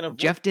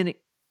 Jeff didn't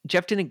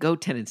go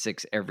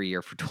 10-6 every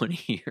year for 20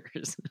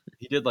 years.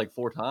 He did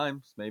 4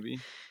 times, maybe.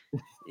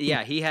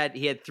 Yeah, he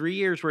had 3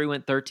 years where he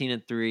went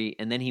 13-3,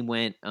 and then he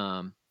went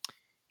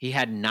he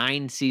had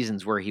 9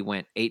 seasons where he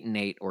went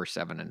 8-8 or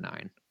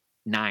 7-9.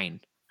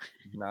 9.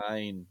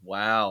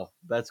 Wow,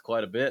 that's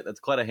quite a bit. That's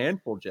quite a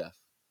handful, Jeff.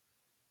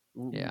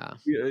 Yeah.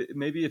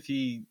 Maybe if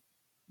he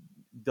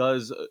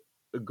does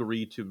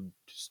agree to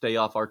stay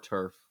off our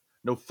turf,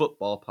 no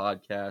football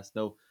podcast,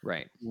 no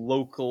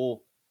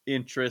local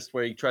interest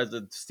where he tries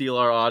to steal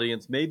our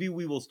audience, maybe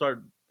we will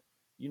start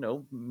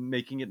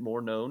making it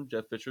more known.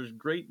 Jeff Fisher's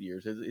great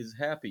years, his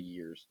happy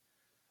years.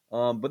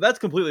 But that's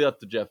completely up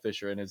to Jeff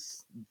Fisher and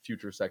his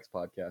future sex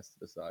podcast to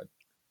decide.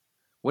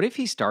 What if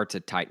he starts a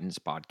Titans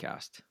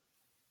podcast?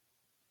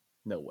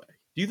 No way.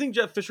 Do you think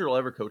Jeff Fisher will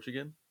ever coach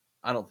again?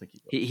 I don't think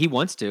he will. He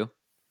wants to.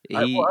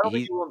 I don't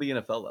think he will on the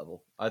NFL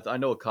level. I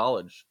know a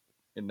college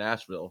in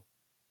Nashville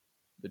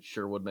that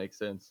sure would make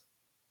sense.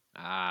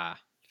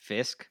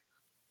 Fisk?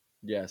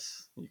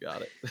 Yes, you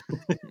got it.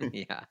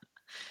 Yeah,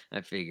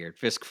 I figured.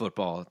 Fisk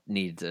football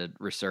needs a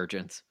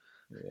resurgence.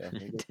 Yeah,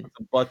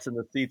 some butts in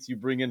the seats. You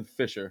bring in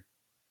Fisher.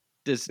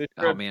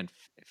 Oh man,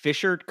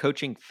 Fisher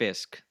coaching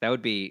Fisk. That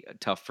would be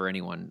tough for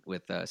anyone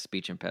with a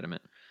speech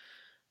impediment.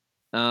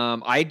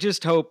 I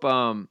just hope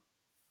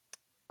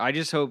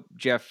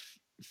Jeff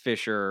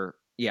Fisher.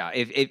 Yeah,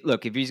 if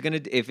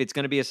it's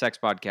gonna be a sex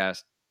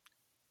podcast,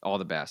 all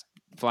the best.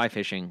 Fly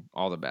fishing,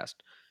 all the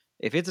best.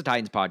 If it's a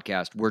Titans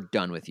podcast, we're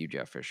done with you,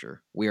 Jeff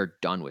Fisher. We are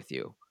done with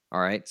you.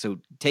 All right. So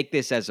take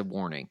this as a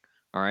warning.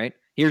 All right.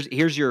 Here's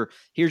your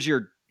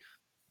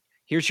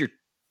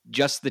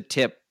just the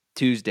tip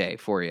Tuesday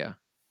for you.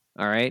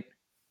 All right.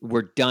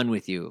 We're done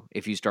with you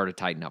if you start a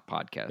Tighten Up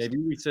podcast. Maybe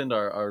we send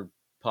our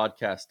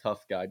podcast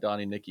tough guy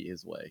Donnie Nicky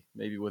his way.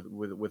 Maybe with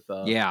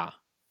a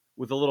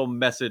little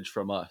message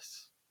from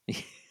us.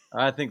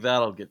 I think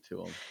that'll get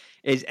to him.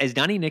 Is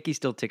Donnie Nicky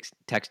still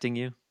texting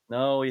you?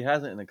 No, he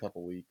hasn't in a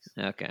couple weeks.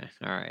 Okay,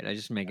 all right. I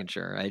just making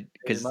sure.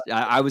 Because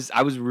I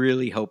was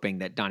really hoping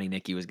that Donnie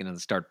Nicky was going to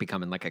start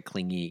becoming like a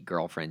clingy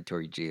girlfriend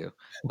towards you.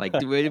 Like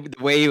the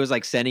way he was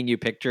like sending you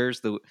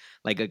pictures,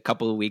 like a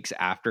couple of weeks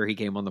after he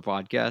came on the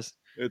podcast.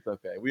 It's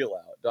okay. We allow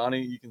it.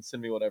 Donnie, you can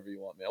send me whatever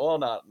you want, man. Well,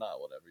 not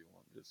whatever you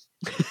want. Just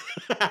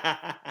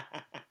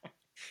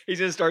he's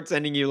gonna start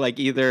sending you like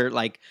either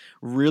like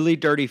really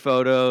dirty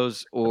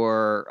photos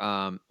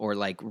or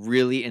like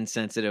really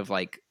insensitive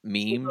like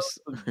memes.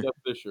 Jeff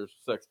Fisher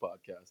sex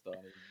podcast, Donnie.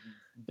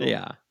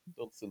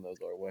 Don't send those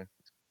our way.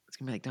 It's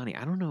gonna be like, Donnie,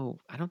 I don't know.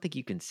 I don't think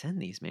you can send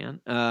these,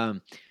 man.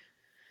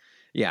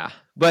 Yeah,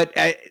 but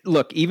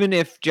look, even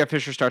if Jeff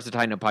Fisher starts the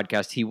Tighten Up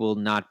podcast, he will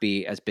not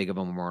be as big of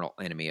a mortal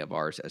enemy of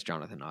ours as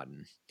Jonathan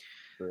Odden.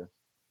 Sure.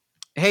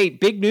 Hey,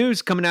 big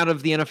news coming out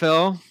of the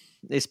NFL,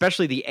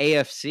 especially the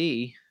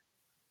AFC,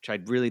 which I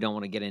really don't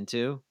want to get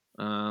into.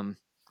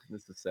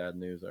 This is sad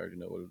news. I already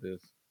know what it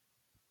is.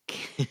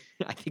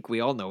 I think we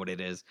all know what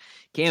it is.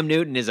 Cam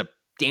Newton is a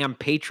damn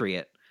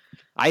Patriot.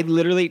 I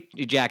literally,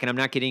 Jack, and I'm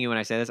not kidding you when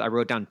I say this, I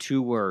wrote down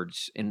 2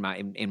 words in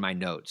my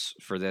notes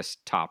for this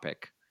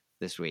topic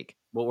this week.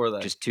 What were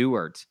they? Just 2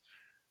 words.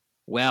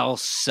 Well,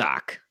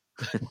 suck.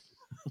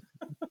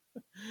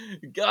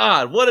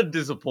 God, what a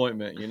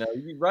disappointment. You know,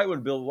 right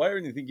when why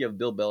don't you think you have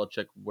Bill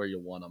Belichick where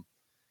you want him?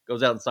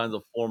 Goes out and signs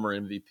a former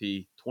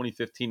MVP,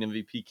 2015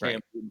 MVP Cam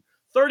Newton.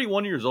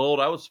 31 years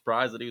old. I was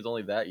surprised that he was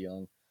only that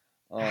young.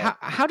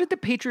 How did the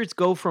Patriots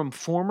go from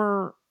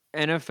former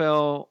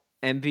NFL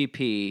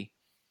MVP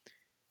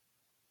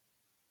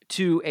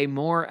to a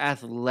more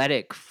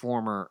athletic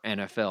former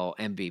NFL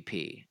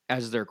MVP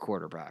as their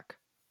quarterback?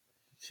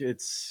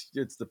 It's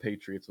the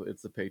Patriots.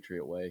 It's the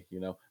Patriot way, you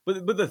know.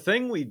 But the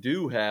thing we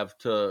do have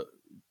to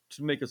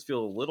make us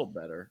feel a little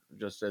better,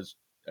 just as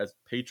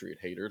Patriot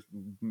haters,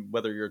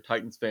 whether you're a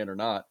Titans fan or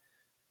not,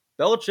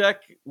 Belichick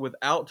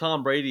without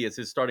Tom Brady as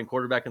his starting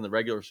quarterback in the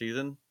regular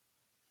season,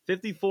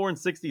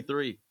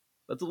 54-63.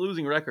 That's a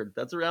losing record.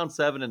 That's around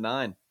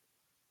 7-9.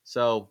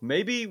 So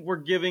maybe we're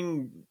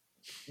giving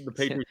the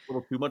Patriots a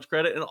little too much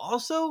credit, and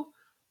also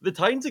the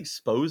Titans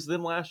exposed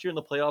them last year in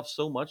the playoffs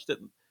so much that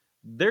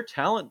their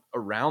talent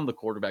around the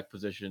quarterback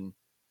position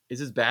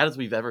is as bad as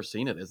we've ever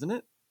seen it, isn't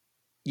it?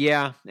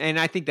 Yeah, and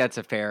I think that's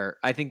a fair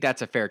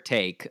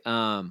take.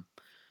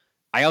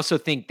 I also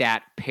think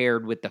that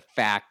paired with the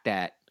fact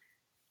that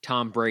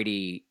Tom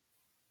Brady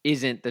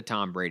isn't the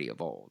Tom Brady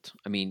of old.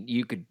 I mean,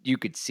 you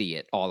could see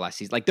it all last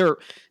season. Like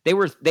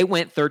they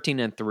went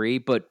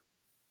 13-3, but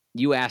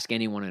you ask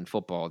anyone in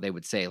football, they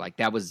would say like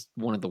that was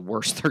one of the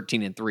worst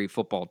 13-3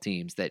 football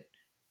teams that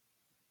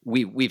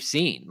we've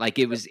seen. Like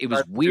it was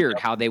weird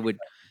how they would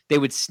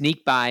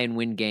sneak by and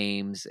win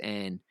games,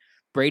 and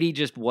Brady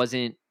just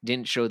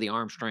didn't show the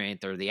arm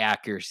strength or the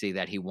accuracy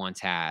that he once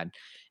had.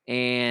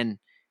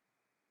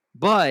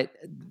 But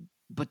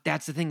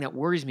that's the thing that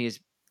worries me is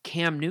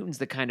Cam Newton's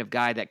the kind of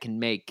guy that can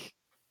make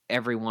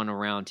everyone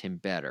around him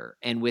better.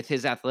 And with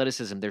his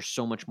athleticism, there's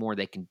so much more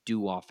they can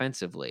do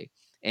offensively.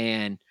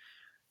 And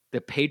the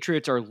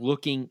Patriots are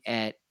looking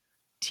at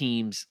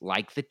teams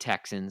like the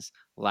Texans,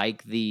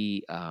 like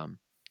the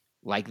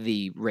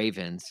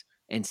Ravens,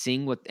 and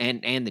seeing what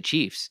and the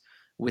Chiefs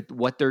with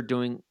what they're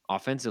doing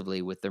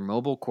offensively with their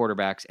mobile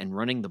quarterbacks and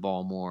running the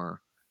ball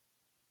more.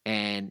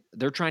 And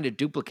they're trying to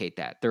duplicate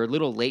that. They're a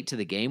little late to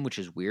the game, which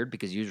is weird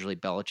because usually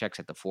Belichick's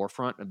at the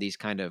forefront of these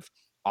kind of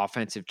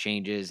offensive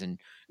changes and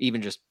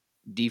even just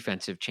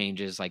defensive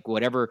changes. Like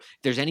whatever,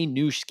 if there's any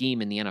new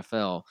scheme in the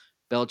NFL,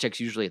 Belichick's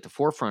usually at the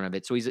forefront of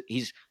it. So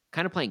he's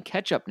kind of playing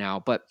catch up now,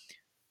 but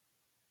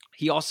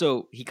he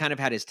kind of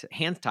had his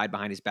hands tied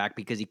behind his back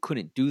because he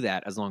couldn't do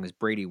that as long as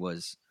Brady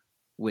was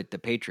with the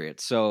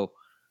Patriots. So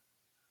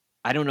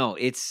I don't know.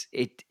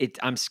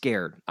 I'm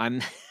scared.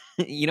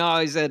 You know,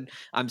 I said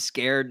I'm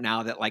scared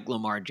now that like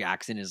Lamar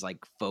Jackson is like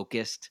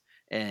focused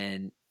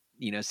and,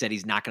 you know, said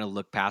he's not going to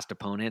look past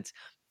opponents.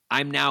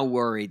 I'm now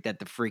worried that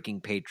the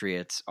freaking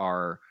Patriots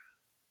are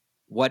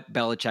what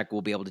Belichick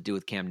will be able to do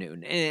with Cam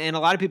Newton. And a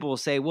lot of people will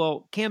say,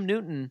 well, Cam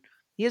Newton,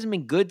 he hasn't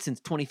been good since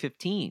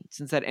 2015,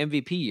 since that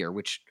MVP year,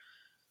 which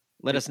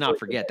let us not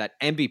forget that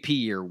MVP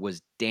year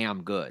was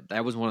damn good.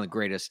 That was one of the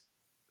greatest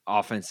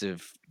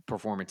offensive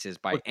performances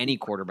by any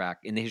quarterback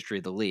in the history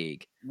of the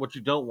league. What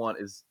you don't want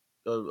is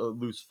a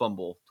loose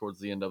fumble towards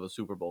the end of a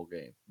Super Bowl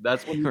game.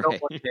 That's when you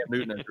don't want Cam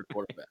Newton as your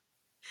quarterback.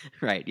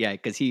 Right, yeah,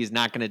 because he is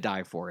not going to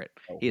die for it.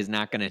 He is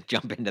not going to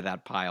jump into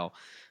that pile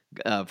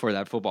for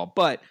that football.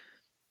 But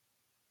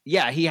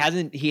yeah, he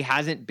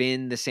hasn't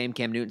been the same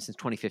Cam Newton since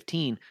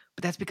 2015,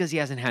 but that's because he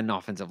hasn't had an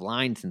offensive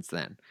line since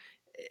then.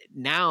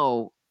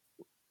 Now,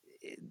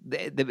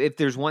 if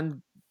there's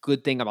one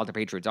good thing about the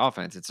Patriots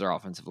offense, it's their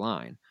offensive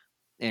line.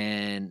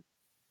 And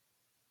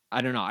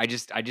I don't know. I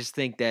just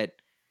think that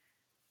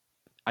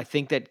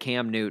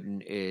Cam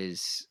Newton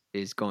is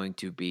going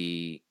to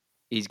be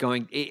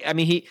I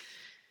mean,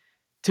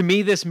 to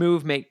me, this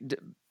move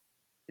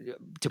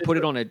to put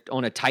it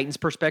on a Titans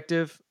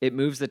perspective, it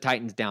moves the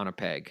Titans down a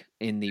peg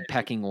in the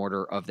pecking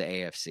order of the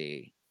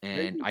AFC.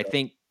 And I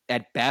think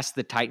at best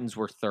the Titans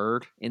were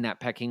third in that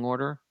pecking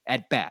order.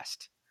 At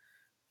best.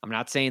 I'm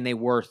not saying they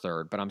were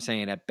third, but I'm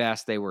saying at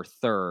best they were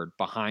third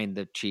behind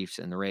the Chiefs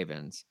and the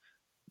Ravens.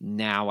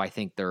 Now I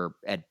think they're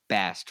at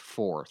best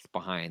fourth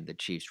behind the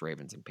Chiefs,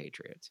 Ravens, and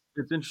Patriots.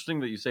 It's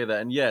interesting that you say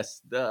that. And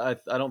yes, I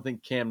don't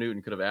think Cam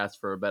Newton could have asked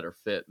for a better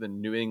fit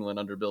than New England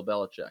under Bill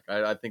Belichick.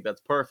 I think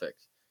that's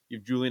perfect. You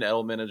have Julian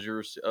Edelman as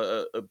your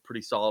a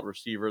pretty solid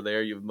receiver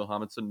there. You have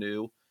Mohamed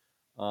Sanu.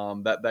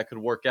 That could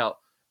work out.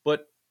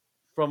 But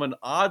from an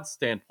odds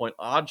standpoint,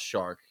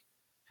 OddsShark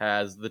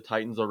has the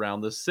Titans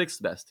around the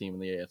sixth best team in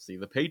the AFC.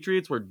 The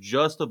Patriots were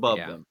just above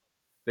them.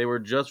 They were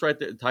just right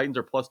there. The Titans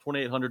are plus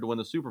 2,800 to win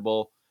the Super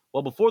Bowl.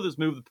 Well, before this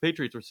move, the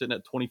Patriots were sitting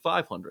at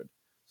 2,500.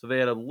 So they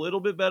had a little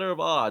bit better of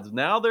odds.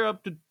 Now they're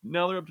up to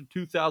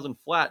 2,000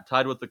 flat,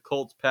 tied with the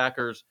Colts,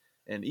 Packers,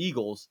 and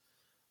Eagles.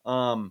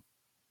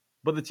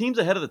 But the teams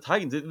ahead of the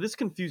Titans, this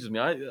confuses me.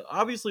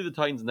 Obviously, the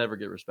Titans never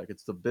get respect.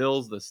 It's the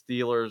Bills, the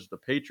Steelers, the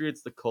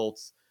Patriots, the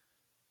Colts,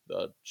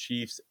 the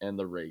Chiefs, and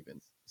the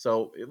Ravens.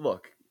 So,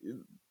 look,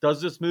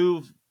 does this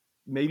move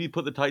maybe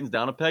put the Titans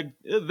down a peg?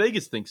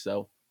 Vegas thinks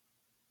so.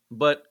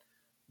 But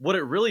what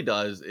it really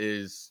does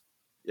is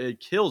it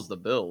kills the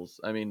Bills.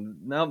 I mean,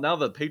 now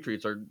the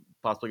Patriots are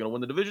possibly going to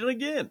win the division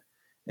again.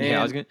 And yeah,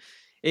 I was going.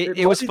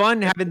 It was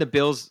fun having the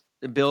Bills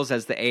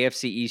as the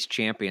AFC East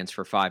champions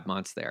for 5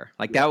 months there.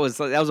 Like that was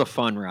a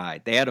fun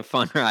ride. They had a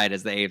fun ride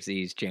as the AFC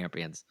East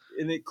champions.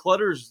 And it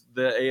clutters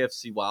the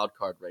AFC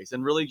wildcard race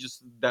and really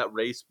just that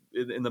race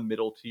in the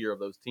middle tier of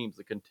those teams,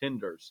 the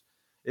contenders.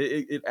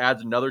 It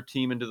adds another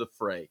team into the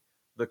fray.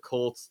 The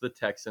Colts, the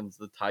Texans,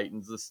 the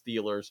Titans, the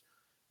Steelers,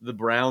 the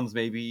Browns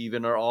maybe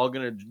even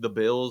the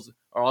Bills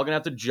are all going to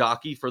have to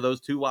jockey for those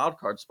 2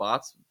 wildcard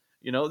spots.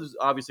 You know,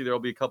 obviously there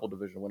will be a couple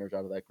division winners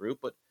out of that group,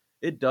 but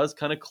it does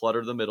kind of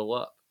clutter the middle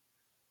up.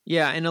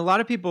 Yeah, and a lot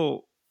of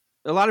people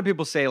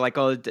say like,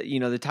 oh,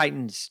 the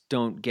Titans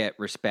don't get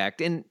respect,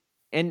 and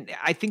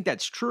I think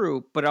that's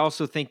true, but I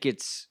also think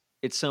it's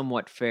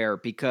somewhat fair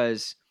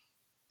because,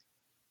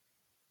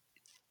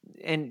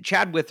 and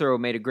Chad Withrow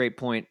made a great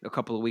point a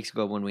couple of weeks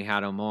ago when we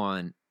had him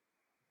on.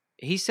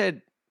 He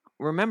said,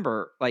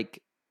 remember,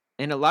 like,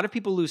 and a lot of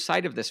people lose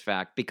sight of this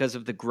fact because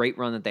of the great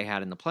run that they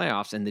had in the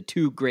playoffs and the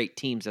 2 great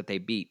teams that they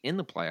beat in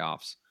the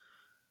playoffs.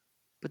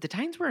 But the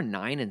Titans were a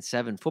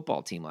 9-7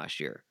 football team last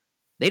year.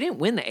 They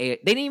didn't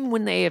even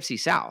win the AFC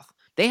South.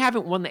 They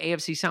haven't won the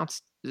AFC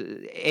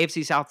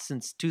South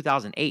since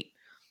 2008.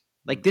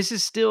 Like this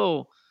is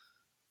still,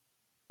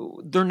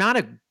 they're not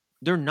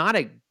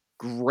a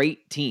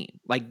great team.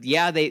 Like,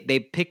 yeah, they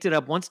picked it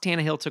up once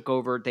Tannehill took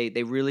over.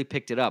 They really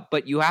picked it up.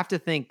 But you have to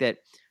think that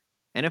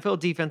NFL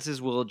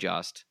defenses will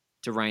adjust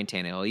to Ryan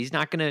Tannehill. He's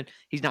not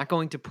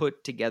going to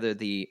put together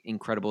the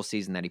incredible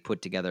season that he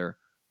put together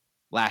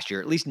last year,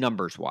 at least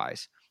numbers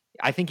wise.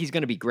 I think he's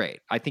going to be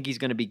great. I think he's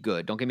going to be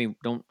good.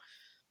 Don't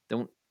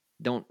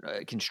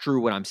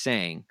construe what I'm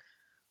saying.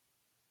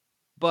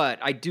 But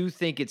I do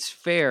think it's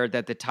fair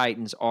that the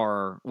Titans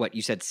are, what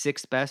you said,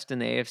 6th best in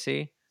the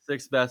AFC?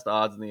 6th best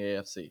odds in the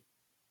AFC.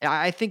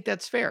 I think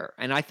that's fair.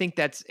 And I think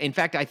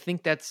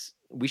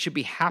we should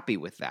be happy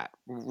with that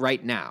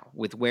right now,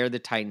 with where the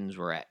Titans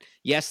were at.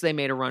 Yes, they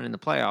made a run in the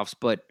playoffs,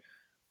 but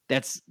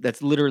that's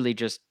literally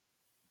just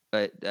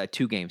a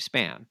 2-game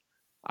span.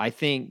 I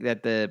think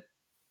that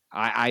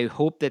I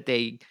hope that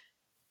they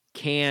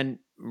can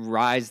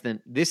rise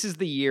them. This is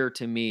the year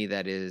to me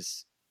that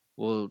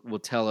will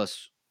tell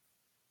us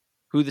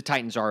who the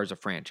Titans are as a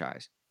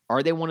franchise.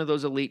 Are they one of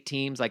those elite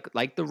teams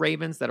like the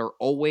Ravens that are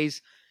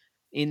always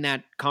in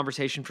that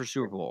conversation for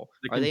Super Bowl?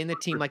 Are they in the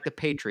team like the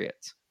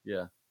Patriots?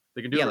 Yeah.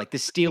 They can do like the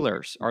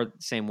Steelers are the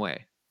same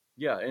way.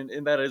 Yeah,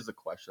 and that is the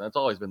question. That's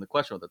always been the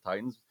question with the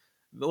Titans.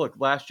 Look,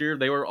 last year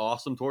they were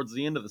awesome towards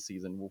the end of the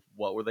season.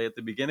 What were they at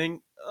the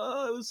beginning?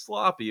 It was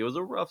sloppy. It was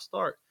a rough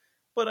start.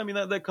 But, I mean,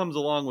 that comes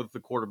along with the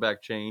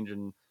quarterback change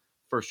and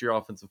first-year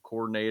offensive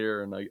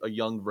coordinator and a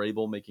young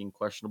Vrabel making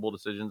questionable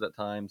decisions at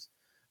times.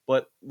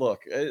 But,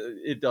 look,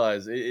 it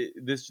does.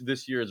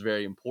 This year is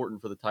very important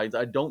for the Titans.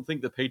 I don't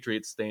think the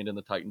Patriots stand in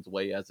the Titans'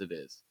 way as it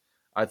is.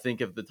 I think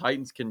if the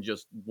Titans can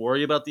just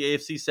worry about the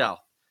AFC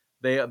South,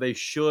 they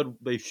should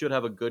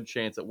have a good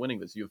chance at winning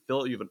this. You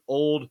have an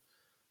old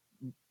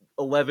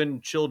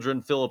 11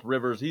 children, Phillip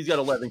Rivers. He's got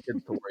 11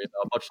 kids to worry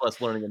about, much less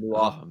learning a new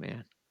offense. Oh,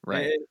 man.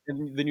 Right.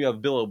 And then you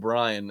have Bill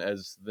O'Brien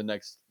as the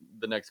next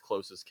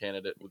closest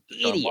candidate with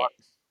idiot.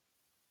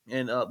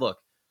 And look,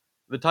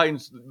 the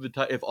Titans,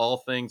 if all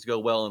things go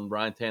well and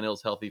Ryan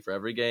Tannehill's healthy for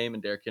every game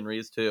and Derrick Henry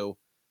is too,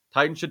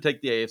 Titans should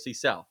take the AFC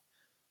South.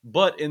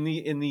 But in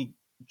the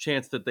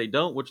chance that they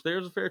don't, which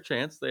there's a fair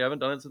chance, they haven't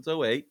done it since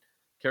 2008,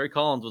 Kerry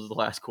Collins was the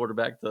last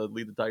quarterback to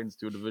lead the Titans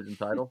to a division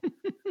title.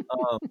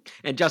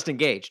 And Justin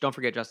Gage. Don't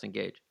forget Justin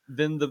Gage.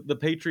 Then the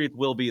Patriots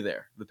will be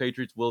there. The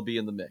Patriots will be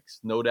in the mix,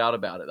 no doubt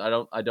about it.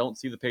 I don't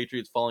see the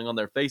Patriots falling on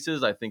their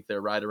faces. I think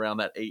they're right around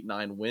that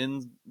 8-9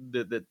 wins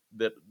that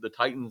the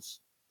Titans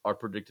are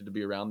predicted to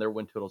be around. Their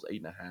win total is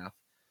 8.5.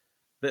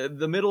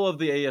 The middle of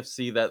the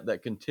AFC,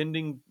 that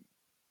contending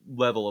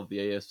level of the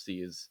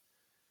AFC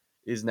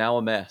is now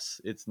a mess.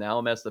 It's now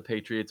a mess. The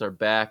Patriots are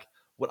back.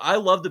 What I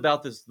loved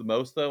about this the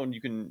most, though, and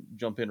you can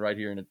jump in right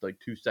here in like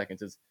 2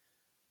 seconds, is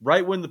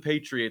right when the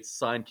Patriots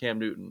signed Cam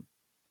Newton,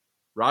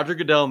 Roger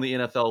Goodell in the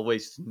NFL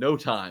wastes no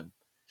time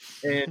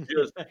and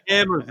just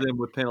hammers them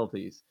with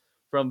penalties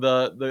from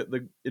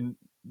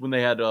when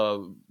they had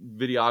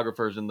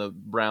videographers in the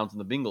Browns and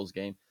the Bengals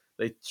game.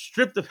 They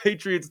stripped the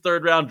Patriots'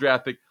 third-round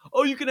draft pick.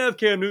 Oh, you can have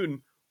Cam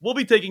Newton. We'll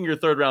be taking your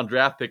third-round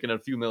draft pick and a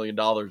few $1 million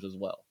as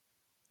well.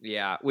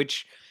 Yeah,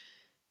 which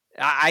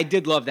I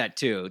did love that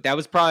too. That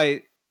was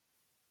probably,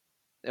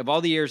 of all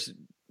the years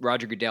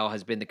Roger Goodell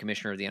has been the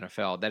commissioner of the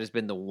NFL, that has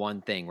been the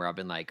one thing where I've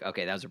been like,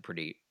 okay, that was a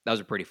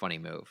pretty funny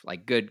move.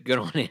 Like, good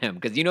on him,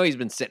 because he's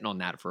been sitting on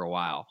that for a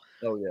while.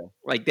 Oh yeah,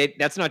 like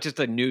that's not just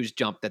a news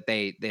jump that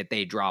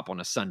they drop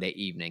on a Sunday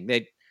evening.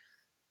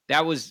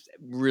 That was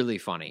really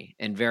funny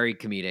and very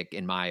comedic,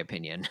 in my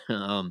opinion,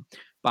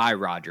 by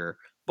Roger.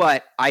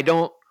 But I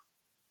don't.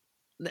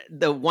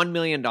 The $1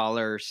 million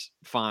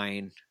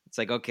fine. It's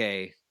like,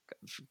 okay,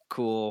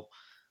 cool.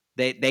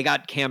 They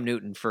got Cam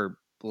Newton for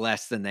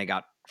less than they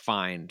got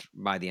fined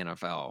by the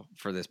NFL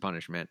for this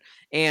punishment.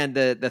 And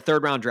the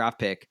third round draft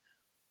pick,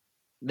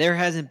 there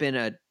hasn't been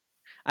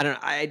I don't know.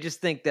 I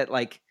just think that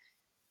like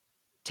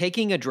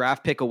taking a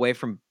draft pick away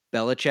from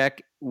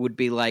Belichick would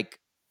be like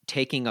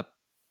taking a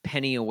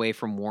penny away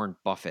from Warren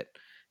Buffett,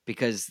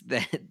 because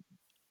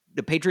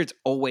the Patriots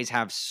always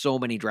have so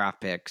many draft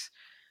picks.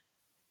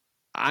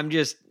 I'm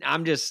just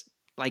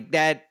like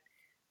that.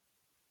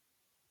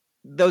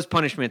 Those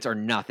punishments are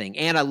nothing.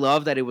 And I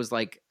love that it was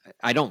like,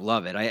 I don't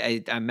love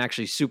it. I'm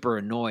actually super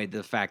annoyed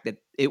the fact that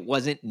it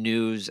wasn't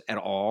news at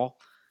all,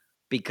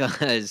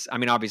 because I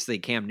mean, obviously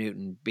Cam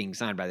Newton being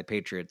signed by the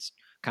Patriots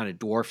kind of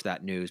dwarfed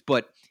that news,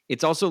 but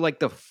it's also like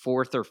the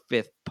 4th or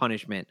 5th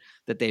punishment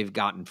that they've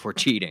gotten for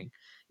cheating.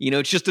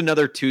 It's just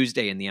another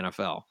Tuesday in the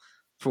NFL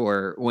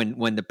for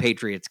when the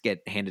Patriots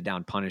get handed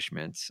down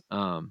punishments.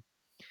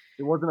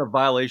 It wasn't a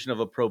violation of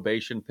a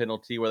probation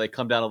penalty where they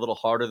come down a little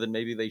harder than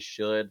maybe they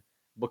should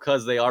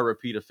because they are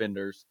repeat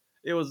offenders.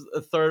 It was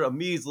a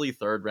measly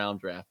third round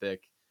draft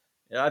pick.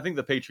 Yeah, I think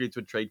the Patriots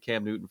would trade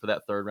Cam Newton for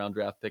that third round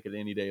draft pick at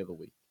any day of the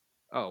week.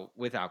 Oh,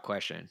 without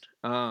question.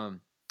 I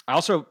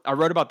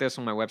wrote about this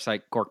on my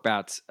website, Cork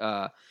Bats.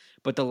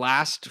 But the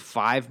last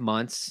 5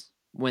 months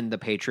when the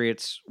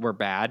Patriots were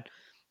bad,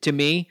 to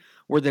me,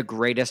 were the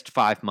greatest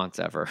 5 months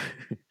ever.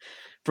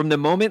 From the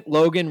moment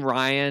Logan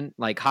Ryan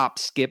hop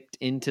skipped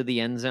into the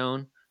end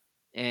zone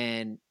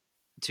and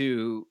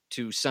to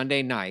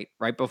Sunday night,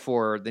 right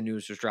before the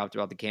news was dropped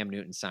about the Cam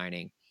Newton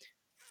signing,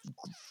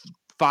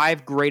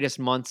 5 greatest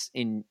months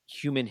in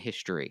human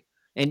history.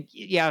 And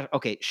yeah,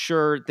 okay,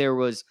 sure, there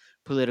was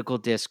political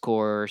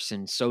discourse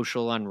and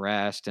social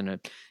unrest and a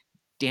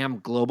damn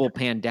global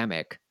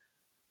pandemic,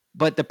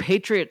 but the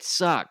Patriots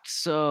sucked.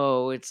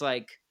 So it's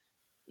like,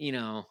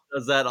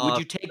 Does that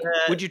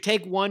would you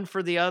take one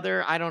for the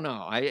other? I don't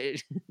know.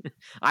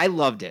 I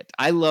loved it.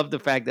 I loved the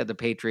fact that the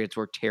Patriots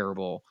were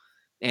terrible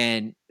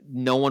and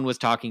no one was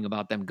talking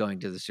about them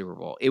going to the Super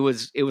Bowl. It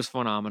was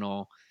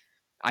phenomenal.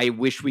 I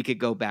wish we could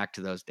go back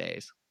to those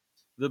days.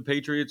 The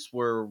Patriots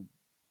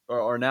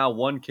are now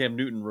one Cam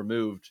Newton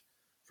removed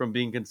from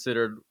being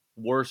considered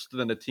worse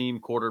than a team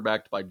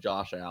quarterbacked by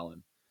Josh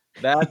Allen.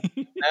 That's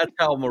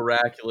how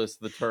miraculous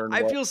the turn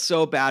was. I feel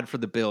so bad for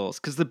the Bills,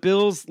 because the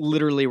Bills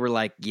literally were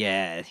like,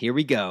 yeah, here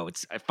we go.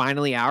 It's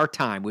finally our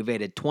time. We've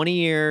waited 20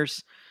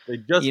 years. They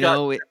just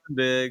got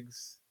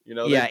Diggs.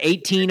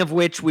 18 of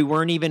which we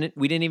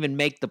didn't even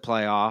make the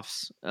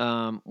playoffs.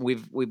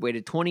 We've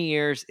waited 20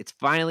 years. It's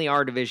finally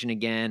our division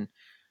again.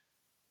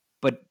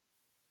 But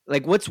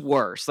what's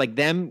worse?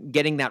 Them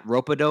getting that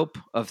rope-a-dope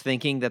of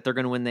thinking that they're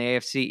going to win the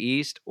AFC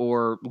East,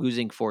 or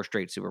losing 4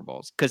 straight Super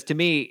Bowls? Because to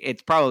me,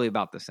 it's probably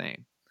about the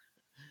same.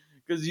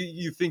 Because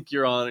you think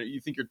you're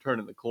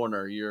turning the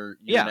corner. You're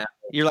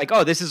like,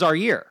 oh, this is our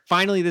year.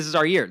 Finally, this is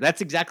our year.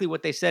 That's exactly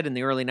what they said in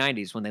the early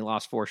 90s when they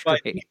lost 4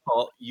 straight. By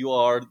default, you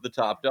are the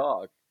top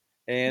dog.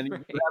 And you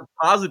have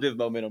positive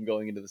momentum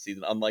going into the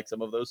season, unlike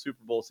some of those Super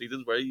Bowl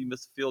seasons where you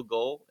miss a field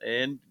goal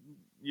and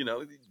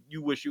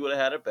you wish you would have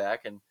had it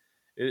back. And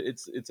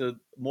it's a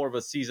more of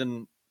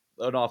an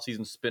off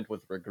season spent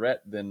with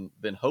regret than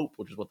hope,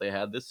 which is what they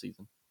had this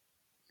season.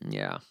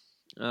 Yeah.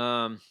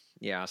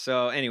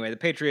 So anyway, the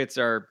Patriots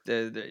are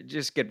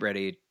just get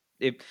ready.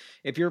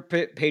 If you're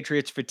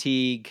Patriots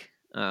fatigue,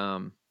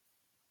 I'm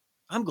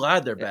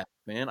glad they're back,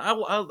 man. I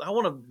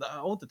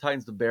want the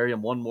Titans to bury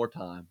him one more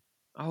time.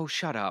 Oh,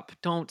 shut up.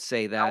 Don't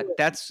say that.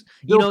 That's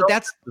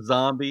the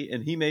zombie,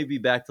 and he may be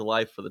back to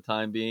life for the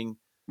time being.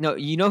 No,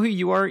 you know who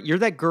you are? You're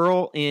that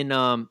girl in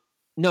no.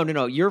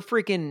 You're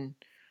freaking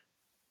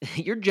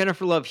you're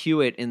Jennifer Love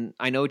Hewitt in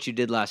I Know What You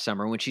Did Last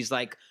Summer when she's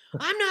like,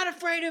 "I'm not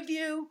afraid of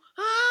you,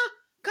 huh?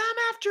 Come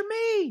after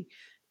me."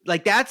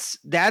 Like that's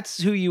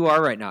who you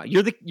are right now.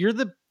 You're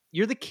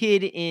the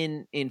kid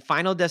in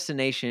Final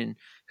Destination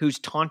who's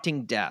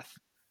taunting death,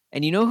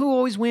 and you know who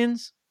always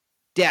wins?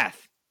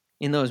 Death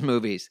in those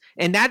movies.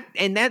 And that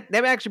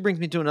actually brings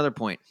me to another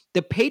point.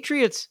 The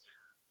Patriots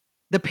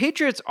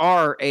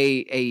are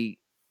a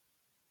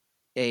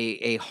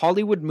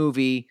Hollywood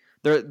movie.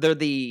 They're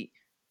the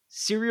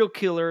serial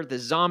killer, the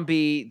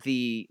zombie,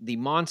 the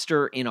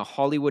monster in a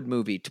Hollywood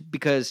movie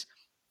because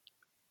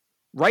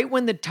right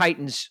when the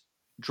Titans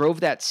drove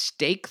that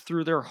stake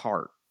through their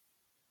heart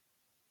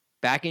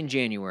back in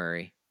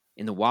January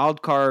in the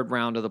wild card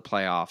round of the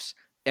playoffs,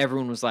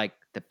 everyone was like,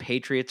 the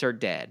Patriots are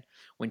dead.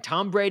 When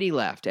Tom Brady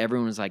left,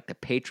 everyone was like, the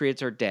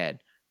Patriots are dead.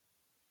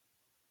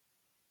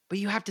 But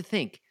you have to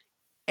think,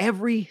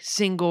 every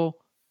single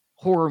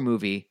horror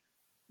movie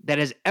that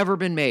has ever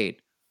been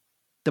made,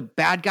 the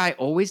bad guy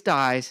always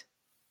dies,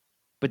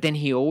 but then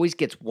he always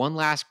gets one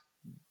last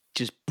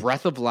just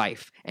breath of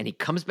life, and he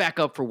comes back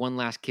up for one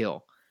last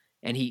kill.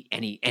 And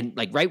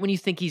like right when you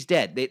think he's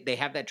dead, they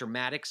have that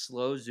dramatic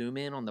slow zoom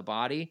in on the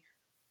body,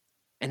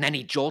 and then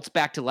he jolts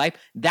back to life.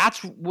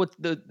 That's what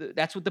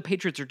the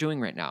Patriots are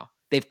doing right now.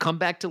 They've come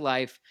back to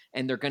life,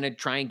 and they're gonna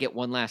try and get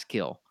one last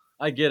kill.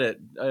 I get it,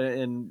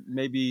 and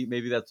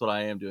maybe that's what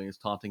I am doing is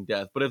taunting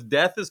death. But if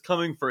death is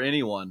coming for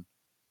anyone,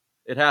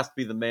 it has to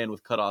be the man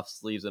with cut off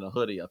sleeves and a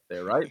hoodie up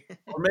there, right?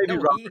 Or maybe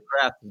No, Robert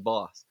Kraft, the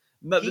boss.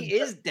 No, he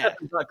is death.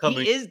 is not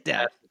coming. He is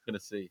death. Going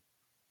to see.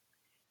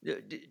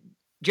 Did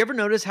you ever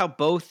notice how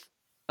both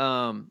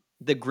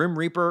the Grim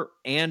Reaper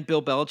and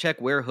Bill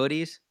Belichick wear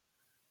hoodies?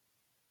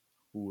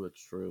 Ooh,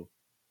 it's true.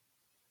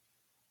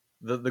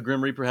 The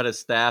Grim Reaper had his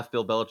staff.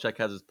 Bill Belichick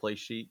has his play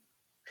sheet.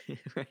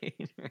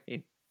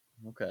 right.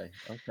 Okay,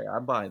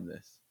 I'm buying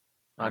this.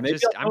 I'm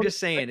just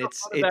saying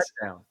it's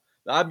down.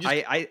 I'm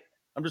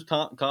just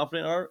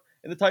confident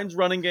in the Titans'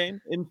 running game,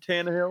 in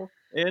Tannehill,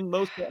 and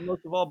most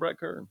of all Brett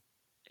Kern.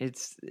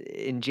 It's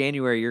in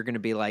January. You're going to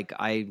be like,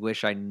 I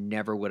wish I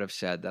never would have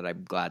said that.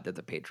 I'm glad that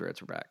the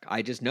Patriots are back.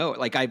 I just know it.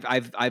 Like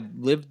I've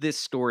lived this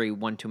story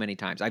one too many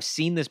times. I've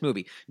seen this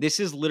movie. This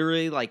is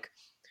literally like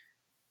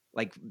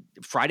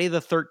Friday the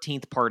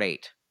 13th Part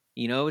 8.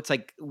 You know, it's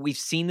like we've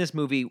seen this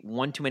movie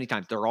one too many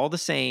times. They're all the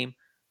same.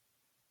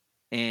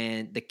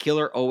 And the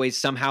killer always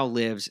somehow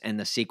lives and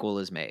the sequel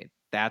is made.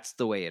 That's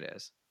the way it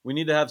is. We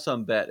need to have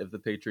some bet if the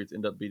Patriots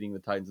end up beating the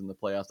Titans in the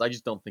playoffs. I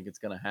just don't think it's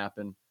going to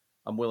happen.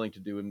 I'm willing to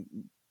do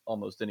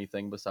almost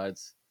anything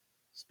besides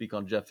speak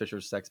on Jeff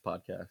Fisher's sex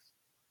podcast.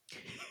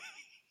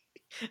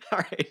 All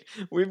right.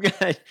 We've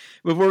got,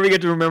 before we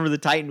get to Remember the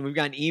Titan, we've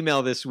got an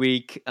email this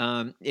week.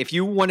 If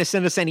you want to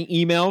send us any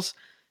emails,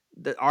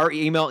 our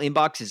email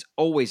inbox is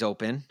always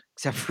open,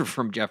 except for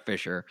from Jeff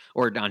Fisher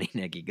or Donnie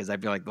Nicky, because I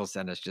feel like they'll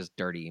send us just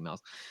dirty emails.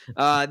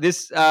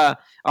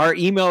 Our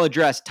email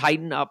address,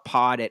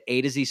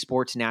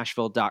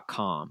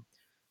 titanuppod@A2ZSportsNashville.com.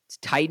 It's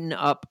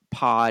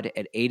titanuppod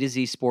at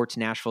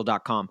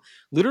A2ZSportsNashville.com.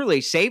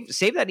 Literally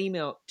save that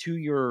email to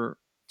your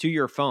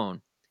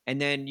phone, and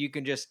then you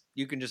can just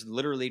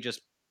literally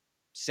just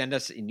send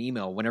us an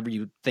email whenever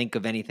you think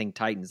of anything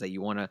Titans that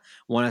you want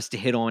us to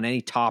hit on,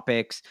 any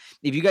topics.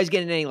 If you guys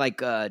get in any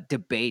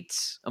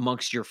debates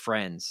amongst your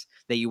friends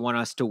that you want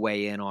us to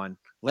weigh in on,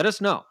 let us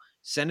know.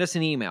 Send us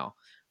an email.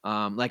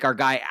 Like our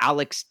guy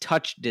Alex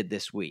Touch did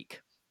this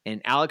week.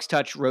 And Alex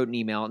Touch wrote an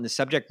email, and the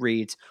subject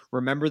reads,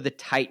 "Remember the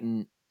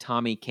Titan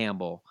Tommy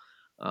Campbell."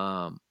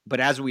 But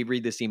as we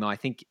read this email, I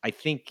think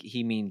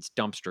he means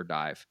dumpster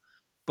dive.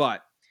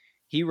 But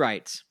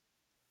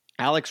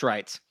Alex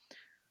writes,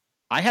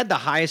 "I had the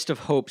highest of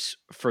hopes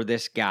for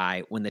this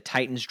guy when the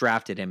Titans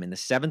drafted him in the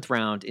 7th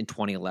round in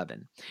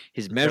 2011.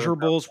 His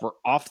measurables were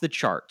off the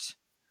charts.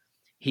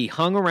 He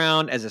hung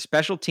around as a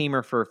special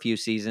teamer for a few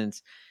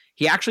seasons.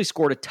 He actually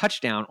scored a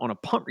touchdown on a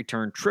punt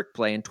return trick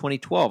play in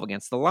 2012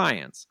 against the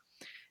Lions.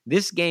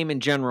 This game in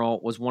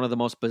general was one of the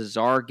most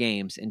bizarre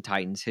games in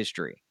Titans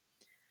history.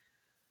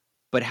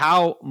 But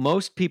how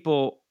most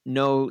people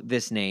know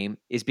this name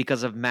is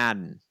because of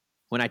Madden.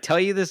 When I tell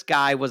you this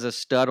guy was a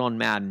stud on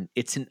Madden,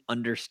 it's an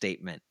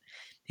understatement.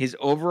 His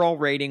overall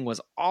rating was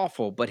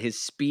awful, but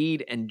his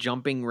speed and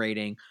jumping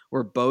rating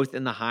were both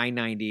in the high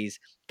 90s,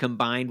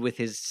 combined with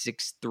his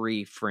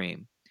 6'3"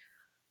 frame.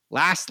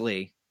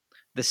 Lastly,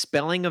 the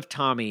spelling of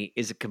Tommy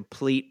is a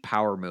complete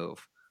power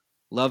move.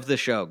 Love the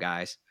show,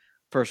 guys."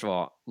 First of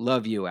all,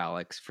 love you,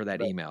 Alex, for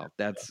that email.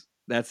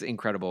 That's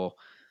incredible.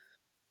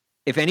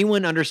 If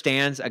anyone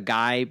understands a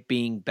guy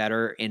being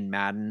better in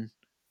Madden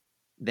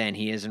than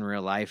he is in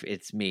real life,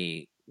 it's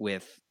me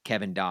with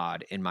Kevin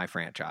Dodd in my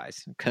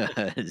franchise,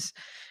 because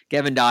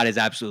Kevin Dodd is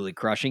absolutely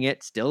crushing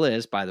it. Still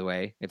is, by the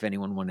way, if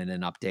anyone wanted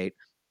an update.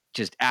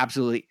 Just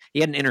absolutely. He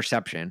had an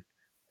interception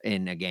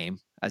in a game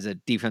as a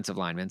defensive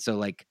lineman. So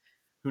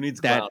who needs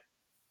that? Clowney?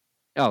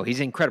 Oh, he's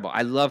incredible.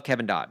 I love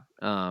Kevin Dodd.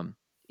 I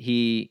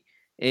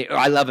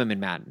love him in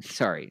Madden.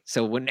 Sorry.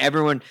 So when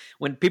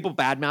people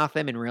badmouth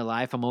him in real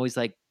life, I'm always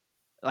like,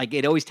 Like,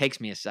 it always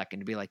takes me a second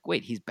to be like,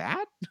 wait, he's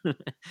bad?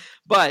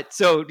 But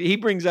so he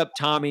brings up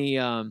Tommy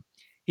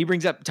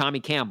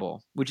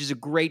Campbell, which is a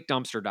great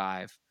dumpster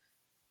dive.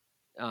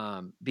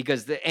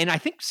 Because and I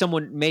think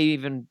someone may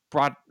even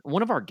brought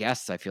one of our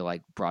guests, I feel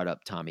like, brought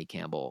up Tommy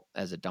Campbell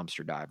as a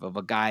dumpster dive of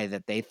a guy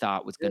that they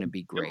thought was going to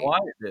be Jim great.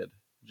 Wyatt did.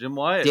 Jim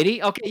Wyatt. Did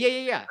he?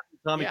 Okay. Yeah.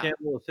 Tommy Yeah.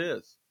 Campbell was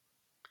his.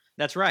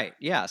 That's right.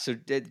 Yeah. So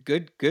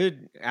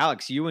good,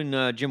 Alex. You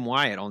and Jim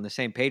Wyatt on the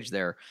same page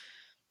there.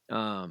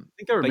 I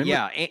think I remember but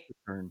yeah,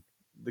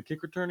 the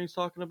kick return he's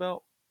talking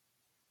about.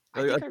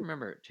 I think I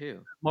remember it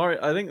too.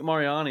 I think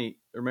Mariani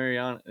or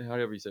Mariani,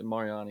 however you say it,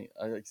 Mariani.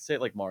 I say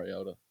it like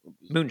Mariota.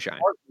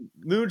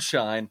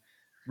 Moonshine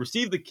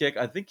received the kick.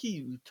 I think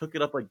he took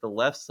it up like the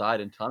left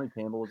side, and Tommy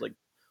Campbell was like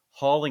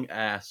hauling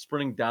ass,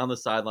 sprinting down the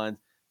sidelines,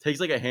 takes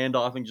like a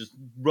handoff and just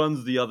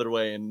runs the other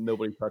way, and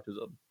nobody touches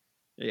him.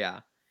 Yeah.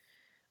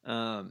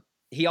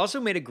 He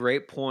also made a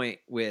great point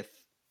with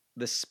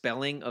the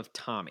spelling of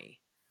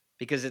Tommy,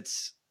 because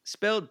it's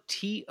spelled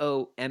Tommie.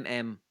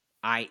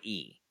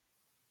 Okay.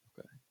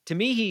 To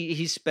me,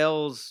 he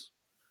spells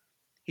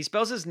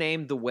his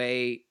name the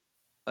way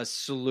a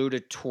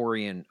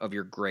salutatorian of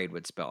your grade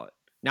would spell it.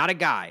 Not a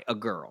guy, a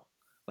girl.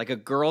 Like a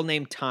girl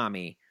named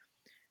Tommy,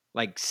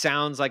 like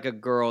sounds like a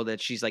girl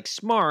that she's like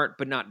smart,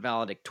 but not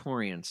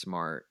valedictorian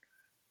smart.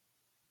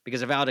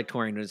 Because a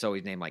valedictorian is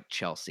always named like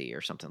Chelsea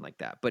or something like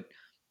that. But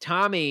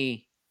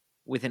Tommy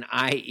with an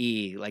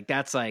IE, like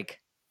that's like,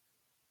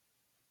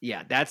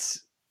 yeah,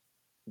 that's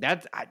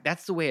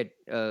the way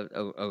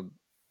a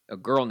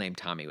girl named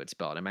Tommy would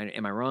spell it.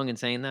 Am I wrong in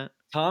saying that?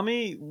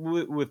 Tommy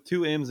with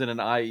two M's and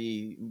an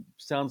IE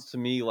sounds to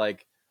me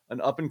like an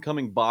up and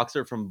coming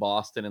boxer from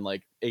Boston in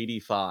like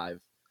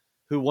 '85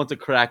 who wants a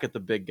crack at the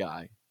big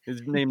guy.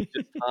 His name is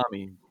just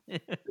Tommy.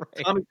 Right.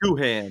 Tommy Two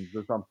Hands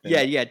or something.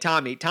 Yeah.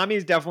 Tommy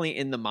is definitely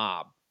in the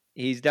mob.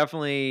 He's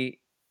definitely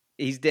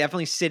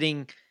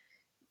sitting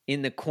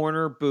in the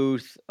corner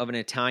booth of an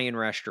Italian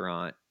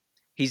restaurant.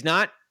 He's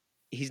not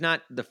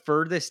the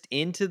furthest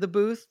into the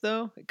booth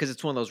though, because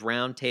it's one of those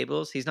round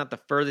tables. He's not the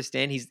furthest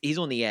in. He's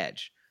on the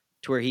edge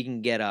to where he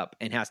can get up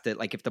and has to,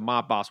 like, if the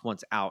mob boss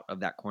wants out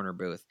of that corner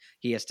booth,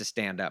 he has to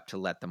stand up to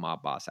let the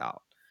mob boss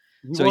out.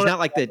 So he's not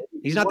like the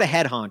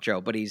head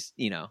honcho, but he's,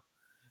 he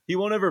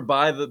won't ever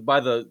buy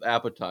the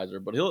appetizer,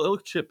 but he'll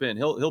chip in.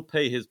 He'll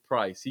pay his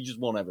price. He just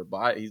won't ever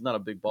buy it. He's not a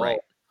big ball. Right.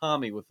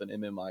 Tommy with an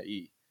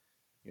MMIE,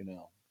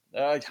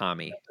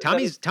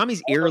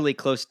 Tommy's eerily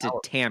close to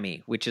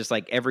Tammy, which is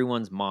like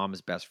everyone's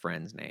mom's best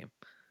friend's name.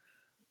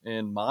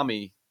 And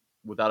mommy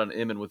without an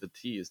M and with a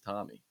T is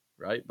Tommy,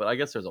 right? But I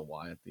guess there's a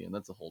Y at the end.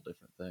 That's a whole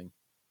different thing.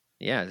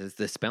 Yeah, it's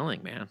the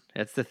spelling, man.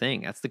 That's the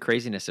thing. That's the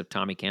craziness of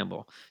Tommy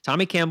Campbell.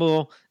 Tommy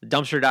Campbell,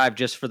 dumpster dive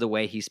just for the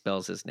way he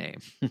spells his name.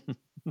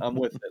 I'm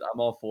with it. I'm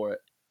all for it.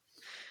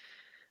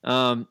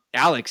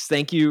 Alex,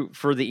 thank you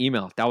for the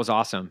email. That was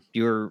awesome.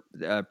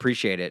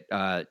 Appreciate it.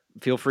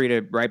 Feel free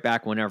to write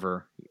back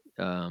whenever.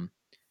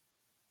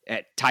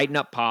 At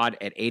tightenuppod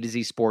at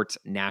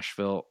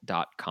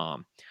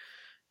A2ZSportsNashville.com.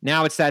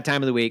 Now it's that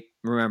time of the week.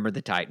 Remember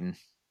the Titan.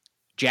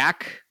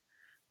 Jack,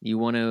 you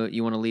want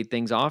to lead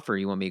things off, or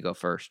you want me to go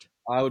first?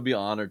 I would be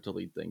honored to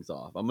lead things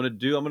off. I'm going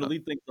to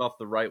lead things off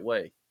the right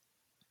way. I'm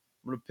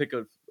going to pick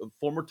a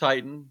former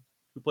Titan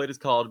who played his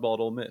college ball at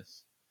Ole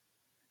Miss.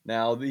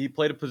 Now, he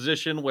played a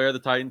position where the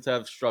Titans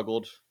have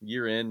struggled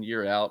year in,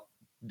 year out,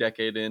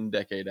 decade in,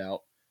 decade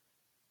out.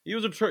 He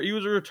was a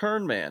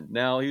return man.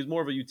 Now, he's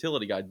more of a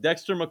utility guy.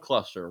 Dexter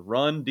McCluster,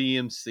 Run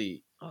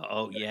DMC.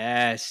 Oh,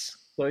 yes.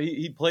 So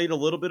he played a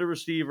little bit of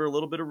receiver, a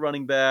little bit of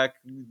running back,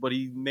 but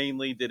he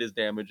mainly did his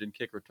damage in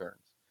kick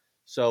returns.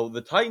 So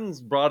the Titans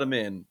brought him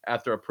in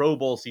after a Pro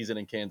Bowl season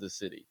in Kansas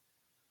City.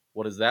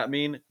 What does that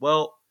mean?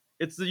 Well,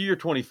 it's the year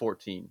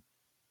 2014.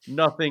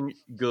 Nothing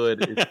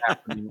good is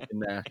happening in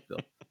Nashville.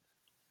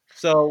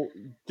 So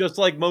just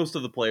like most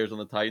of the players on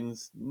the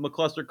Titans,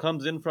 McCluster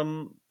comes in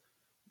from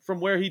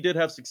where he did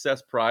have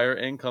success prior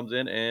and comes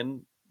in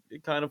and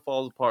it kind of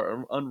falls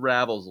apart,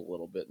 unravels a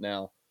little bit.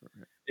 Now,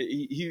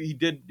 he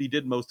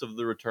did most of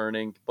the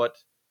returning, but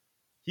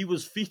he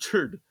was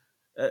featured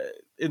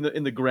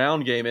in the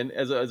ground game and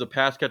as a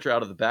pass catcher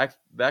out of the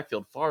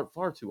backfield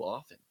far too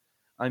often.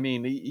 I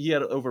mean, he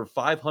had over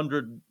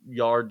 500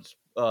 yards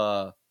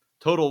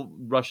total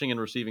rushing and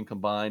receiving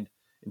combined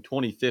in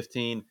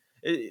 2015.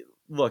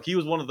 Look, he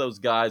was one of those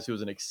guys who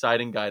was an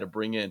exciting guy to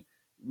bring in.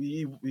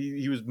 He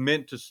was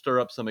meant to stir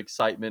up some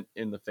excitement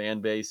in the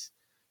fan base.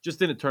 Just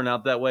didn't turn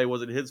out that way.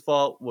 Was it his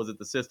fault? Was it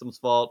the system's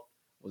fault?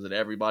 Was it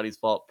everybody's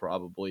fault?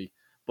 Probably.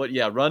 But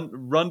yeah, run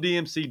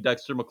DMC.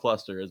 Dexter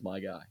McCluster is my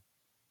guy.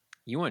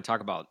 You want to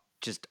talk about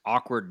just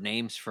awkward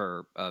names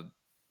for a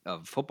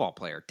football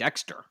player,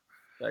 Dexter.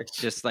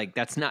 Just like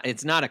it's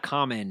not a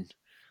common.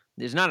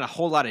 There's not a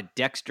whole lot of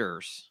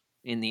Dexters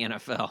in the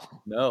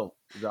NFL. No,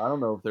 I don't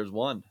know if there's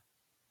one.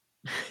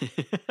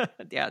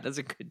 Yeah, that's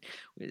a good.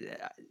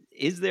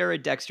 Is there a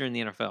Dexter in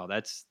the NFL?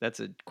 That's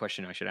a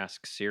question I should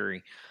ask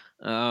Siri.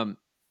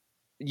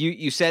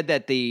 You said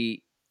that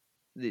the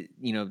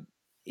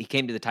he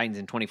came to the Titans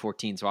in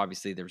 2014, so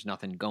obviously there was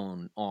nothing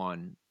going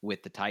on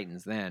with the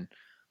Titans then.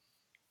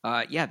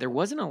 Yeah, there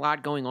wasn't a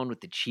lot going on with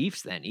the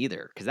Chiefs then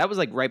either, because that was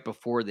like right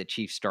before the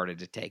Chiefs started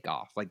to take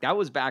off. Like that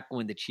was back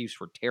when the Chiefs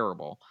were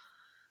terrible,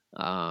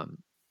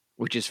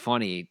 which is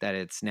funny that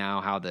it's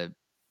now how the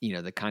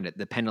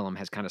pendulum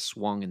has kind of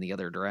swung in the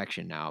other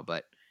direction now.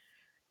 But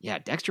yeah,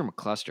 Dexter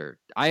McCluster,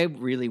 I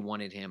really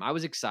wanted him. I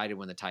was excited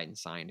when the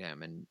Titans signed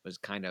him, and was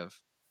kind of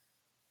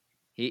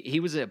he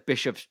was a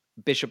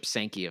Bishop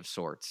Sankey of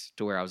sorts,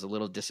 to where I was a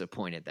little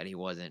disappointed that he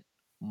wasn't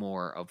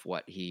more of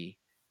what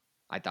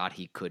I thought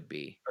he could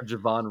be. Or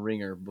Javon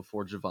Ringer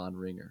before Javon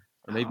Ringer.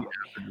 Or maybe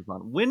after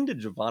Javon. When did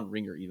Javon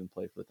Ringer even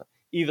play for the Titans?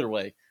 Either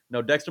way.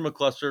 No, Dexter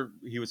McCluster,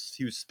 he was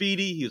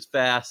speedy, he was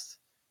fast,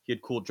 he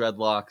had cool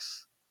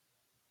dreadlocks.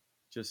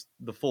 Just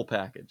the full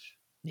package.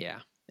 Yeah.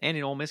 And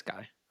an Ole Miss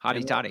guy.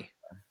 Hottie toddy.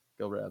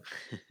 Go Rebs.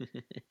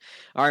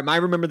 All right, my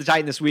Remember the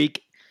Titan this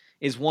week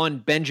is one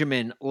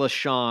Benjamin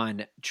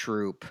LaShawn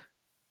Troop.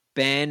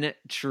 Ben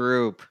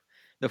Troop,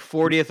 the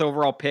 40th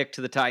overall pick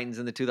to the Titans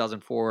in the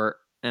 2004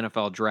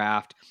 NFL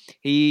draft.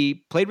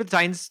 He played with the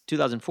Titans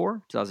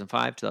 2004,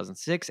 2005,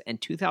 2006,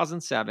 and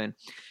 2007.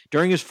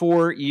 During his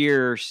 4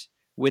 years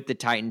with the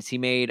Titans, he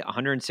made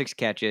 106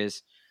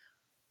 catches,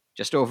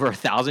 just over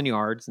 1,000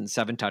 yards, and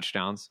 7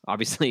 touchdowns.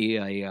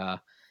 Obviously,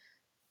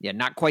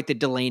 not quite the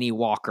Delaney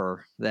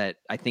Walker that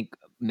I think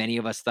many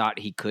of us thought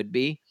he could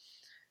be.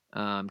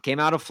 Came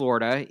out of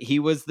Florida. He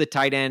was the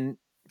tight end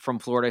from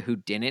Florida who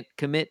didn't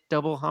commit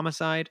double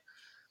homicide.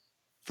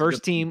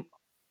 First team.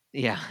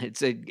 Yeah,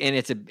 it's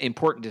an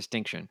important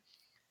distinction.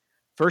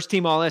 First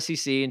team All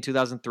SEC in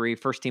 2003,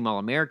 first team All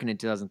American in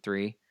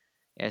 2003,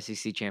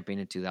 SEC champion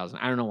in 2000.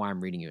 I don't know why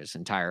I'm reading you this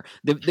entire.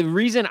 The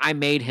reason I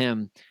made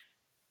him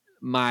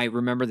my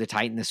Remember the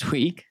Titan this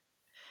week,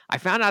 I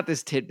found out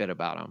this tidbit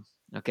about him.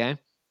 Okay.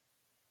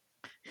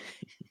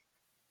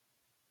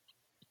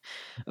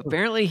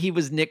 Apparently he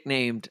was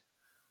nicknamed.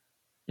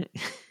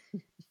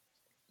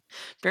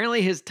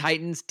 Apparently his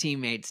Titans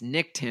teammates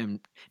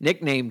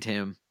nicknamed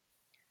him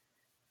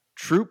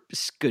Troop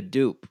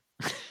Skadoop.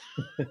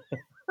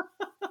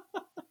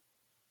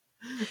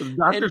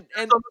 Dr.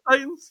 on the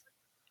Titans?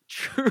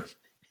 Troop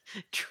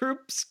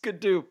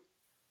Skadoop.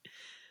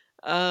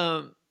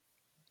 I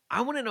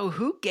want to know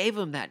who gave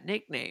him that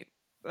nickname.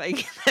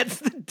 Like, that's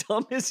the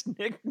dumbest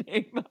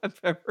nickname I've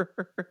ever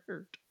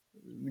heard.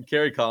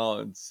 Kerry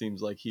Collins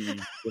seems like he's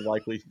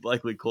the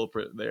likely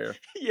culprit there.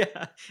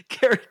 Yeah,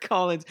 Kerry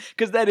Collins,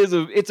 because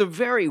it's a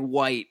very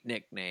white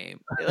nickname.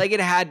 Like, it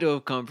had to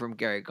have come from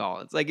Kerry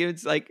Collins. Like,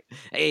 it's like,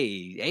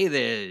 hey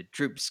there,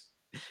 Troop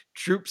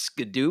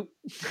Skadoop.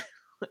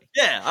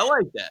 Yeah, I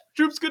like that.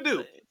 Troop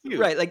Skadoop.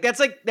 Right, like that's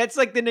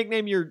like the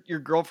nickname your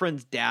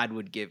girlfriend's dad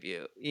would give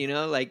you. You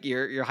know, like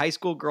your high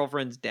school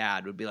girlfriend's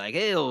dad would be like,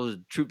 "Hey,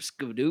 old Troop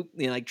Skadoop,"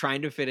 you know, like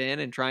trying to fit in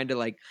and trying to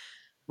like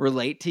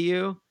relate to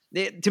you.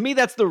 To me,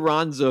 that's the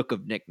Ron Zook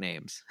of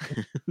nicknames.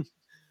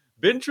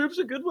 Ben Troop's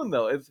a good one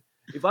though.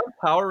 If I'm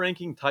power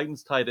ranking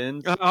Titans tight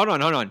ends, hold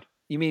on.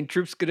 You mean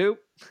Troop Skadoop?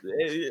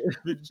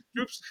 Troop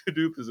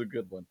Skadoop is a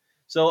good one.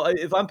 So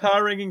if I'm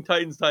power ranking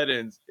Titans tight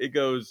ends, it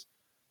goes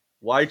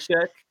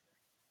Wycheck,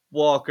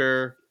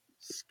 Walker,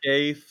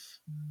 Scaife,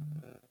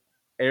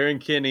 Aaron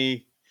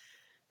Kinney,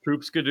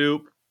 Troop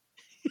Skadoop,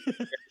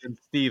 and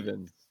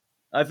Stevens.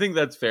 I think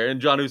that's fair.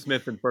 And Jonnu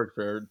Smith and Perk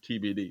for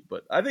TBD.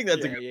 But I think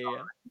that's a good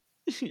one.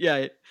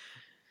 Yeah.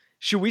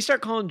 Should we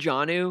start calling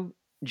Jonnu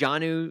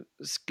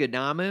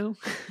Skadamu?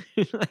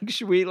 Like,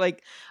 should we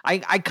like?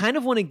 I kind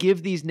of want to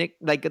give these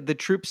the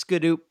Troop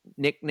Skadoop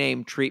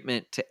nickname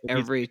treatment to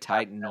every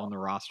Titan on the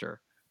roster.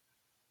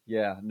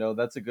 Yeah, no,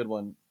 that's a good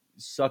one.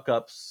 Suck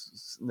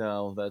ups.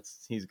 No,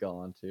 he's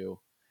gone too.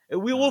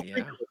 We'll think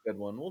of a good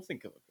one. We'll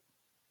think of a good one.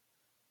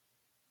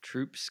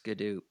 Troop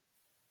Skadoop.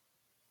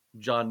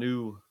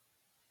 Jonnu,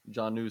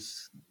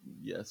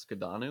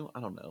 Skadanu. I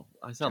don't know.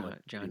 I sound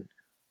like Jonnu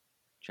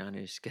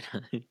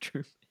Skadanu.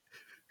 Troop.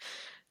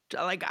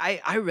 Like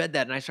I read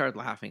that and I started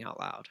laughing out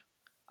loud.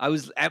 I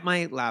was at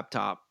my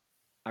laptop.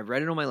 I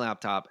read it on my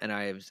laptop and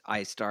I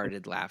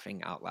started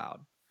laughing out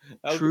loud.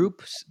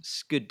 Troop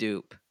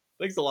Skadoop.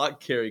 Thanks a lot,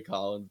 Kerry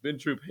Collins. Ben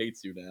Troop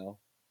hates you now.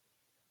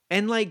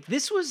 And like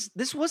this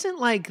wasn't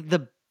like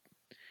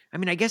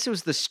I guess it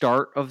was the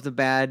start of the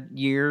bad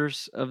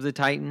years of the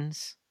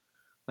Titans.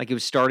 Like they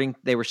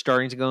were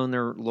starting to go in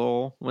their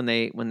lull when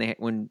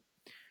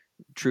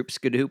Troop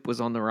Skadoop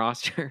was on the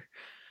roster.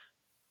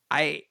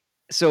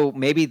 So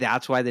maybe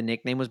that's why the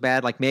nickname was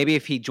bad. Like maybe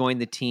if he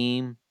joined the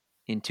team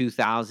in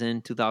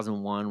 2000,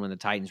 2001, when the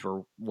Titans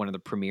were one of the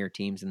premier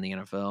teams in the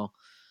NFL,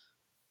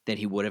 then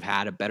he would have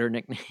had a better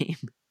nickname.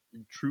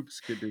 Troop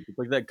Skadoop. It's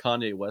like that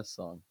Kanye West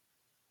song.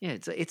 Yeah,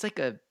 it's like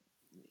the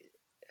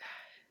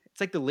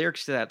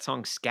lyrics to that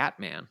song Scat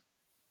Man.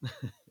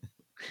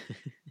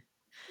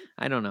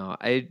 I don't know.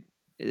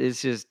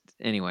 It's just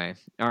anyway.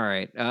 All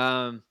right.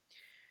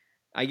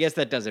 I guess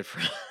that does it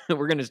for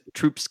we're gonna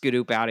Troop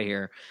Skadoop out of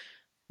here.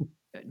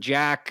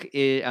 Jack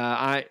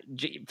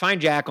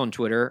find Jack on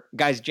Twitter.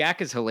 Guys, Jack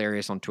is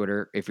hilarious on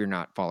Twitter if you're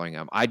not following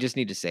him. I just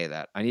need to say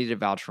that. I need to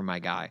vouch for my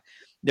guy.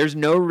 There's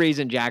no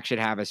reason Jack should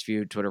have as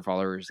few Twitter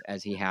followers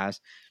as he has.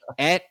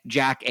 At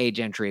Jack A.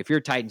 Gentry. If you're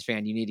a Titans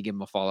fan, you need to give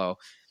him a follow.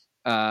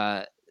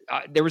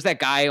 There was that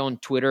guy on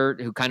Twitter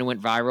who kind of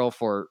went viral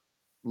for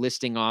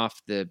listing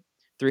off the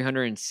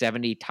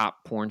 370 top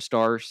porn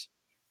stars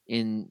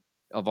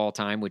of all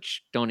time,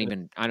 which I don't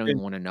even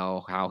want to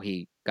know how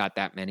he got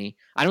that many.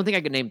 I don't think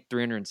I could name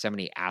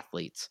 370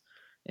 athletes.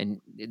 And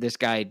this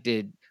guy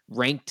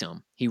ranked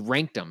them. He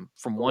ranked them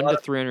from 1 to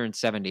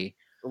 370.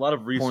 A lot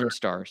of research, porn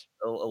stars.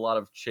 A lot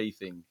of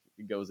chafing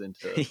goes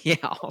into it. Yeah,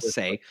 I'll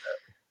say.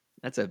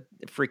 That's a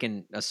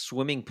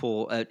swimming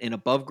pool, an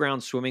above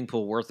ground swimming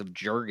pool worth of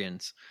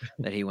Jergens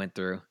that he went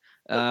through.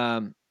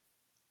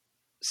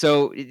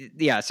 So he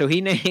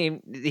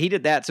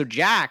did that. So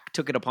Jack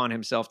took it upon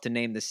himself to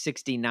name the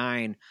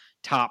 69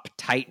 top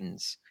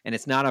Titans, and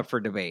it's not up for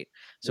debate.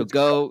 So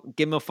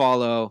give him a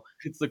follow.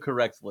 It's the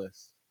correct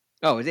list.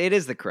 Oh, it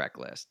is the correct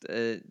list.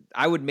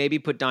 I would maybe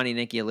put Donnie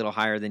Nicky a little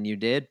higher than you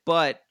did,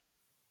 but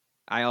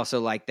I also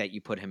like that you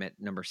put him at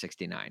number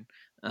 69.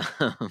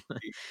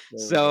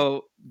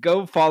 So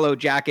go follow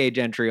Jack A.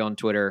 Gentry on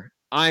Twitter.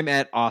 I'm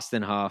at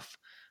Austin Huff.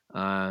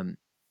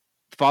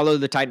 Follow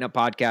the Tighten Up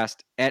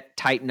Podcast at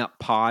Tighten Up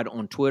Pod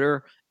on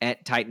Twitter,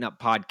 at Tighten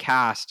Up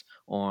Podcast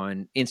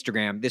on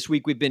Instagram. This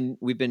week we've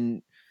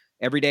been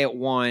every day at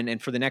 1, and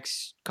for the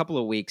next couple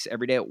of weeks,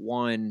 every day at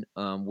 1,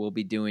 we'll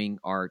be doing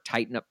our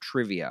Tighten Up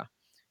Trivia,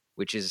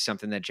 which is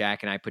something that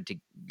Jack and I put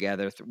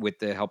together with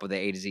the help of the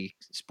A to Z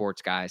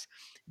Sports guys.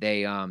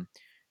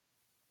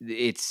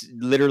 It's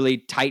literally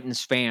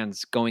Titans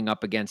fans going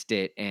up against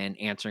it and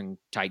answering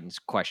Titans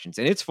questions,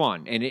 and it's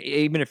fun. And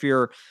even if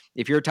you're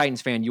a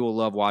Titans fan, you will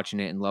love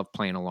watching it and love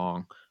playing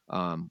along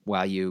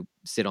while you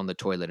sit on the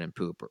toilet and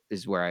poop.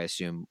 Is where I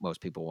assume most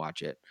people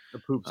watch it. The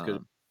poop's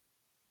good.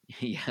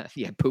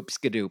 Yeah, poop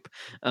skadoop.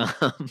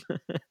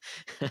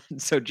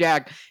 So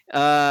Jack,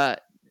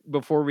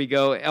 before we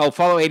go,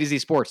 follow A to Z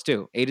Sports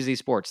too. A to Z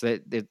Sports.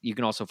 That you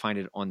can also find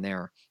it on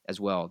there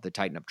as well. The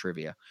Tighten Up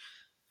Trivia.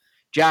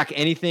 Jack,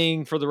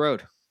 anything for the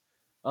road?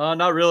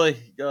 Not really.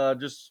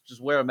 Just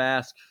wear a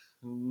mask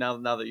now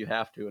that you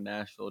have to in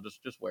Nashville.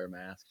 Just wear a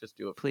mask. Just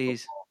do it,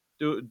 please.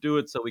 Do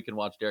it so we can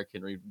watch Derrick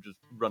Henry just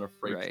run a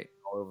freight right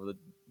all over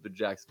the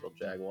Jacksonville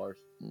Jaguars.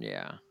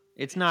 Yeah.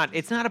 It's not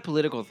a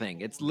political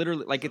thing. It's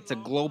literally like it's a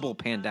global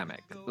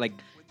pandemic. Like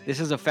this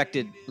has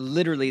affected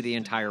literally the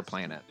entire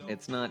planet.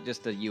 It's not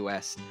just a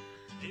U.S.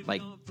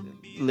 like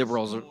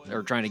liberals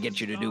are trying to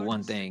get you to do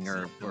one thing,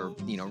 or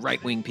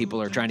right-wing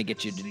people are trying to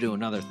get you to do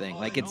another thing.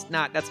 Like that's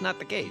not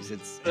the case.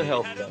 It's the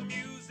health stuff.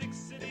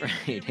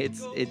 Right.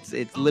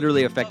 It's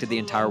literally affected the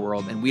entire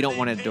world, and we don't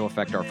want it to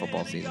affect our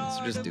football season.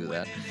 So just do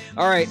that.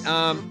 All right.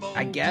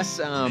 I guess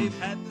I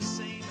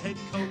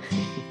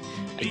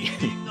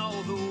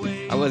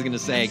was going to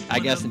say, I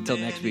guess until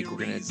next week, we're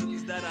going to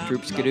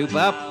troop skadoop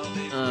up.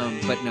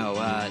 But no,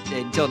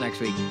 until next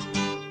week,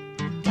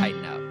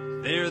 tighten up.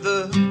 They're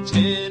the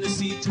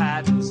Tennessee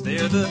Titans.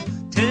 They're the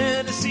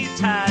Tennessee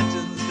Titans.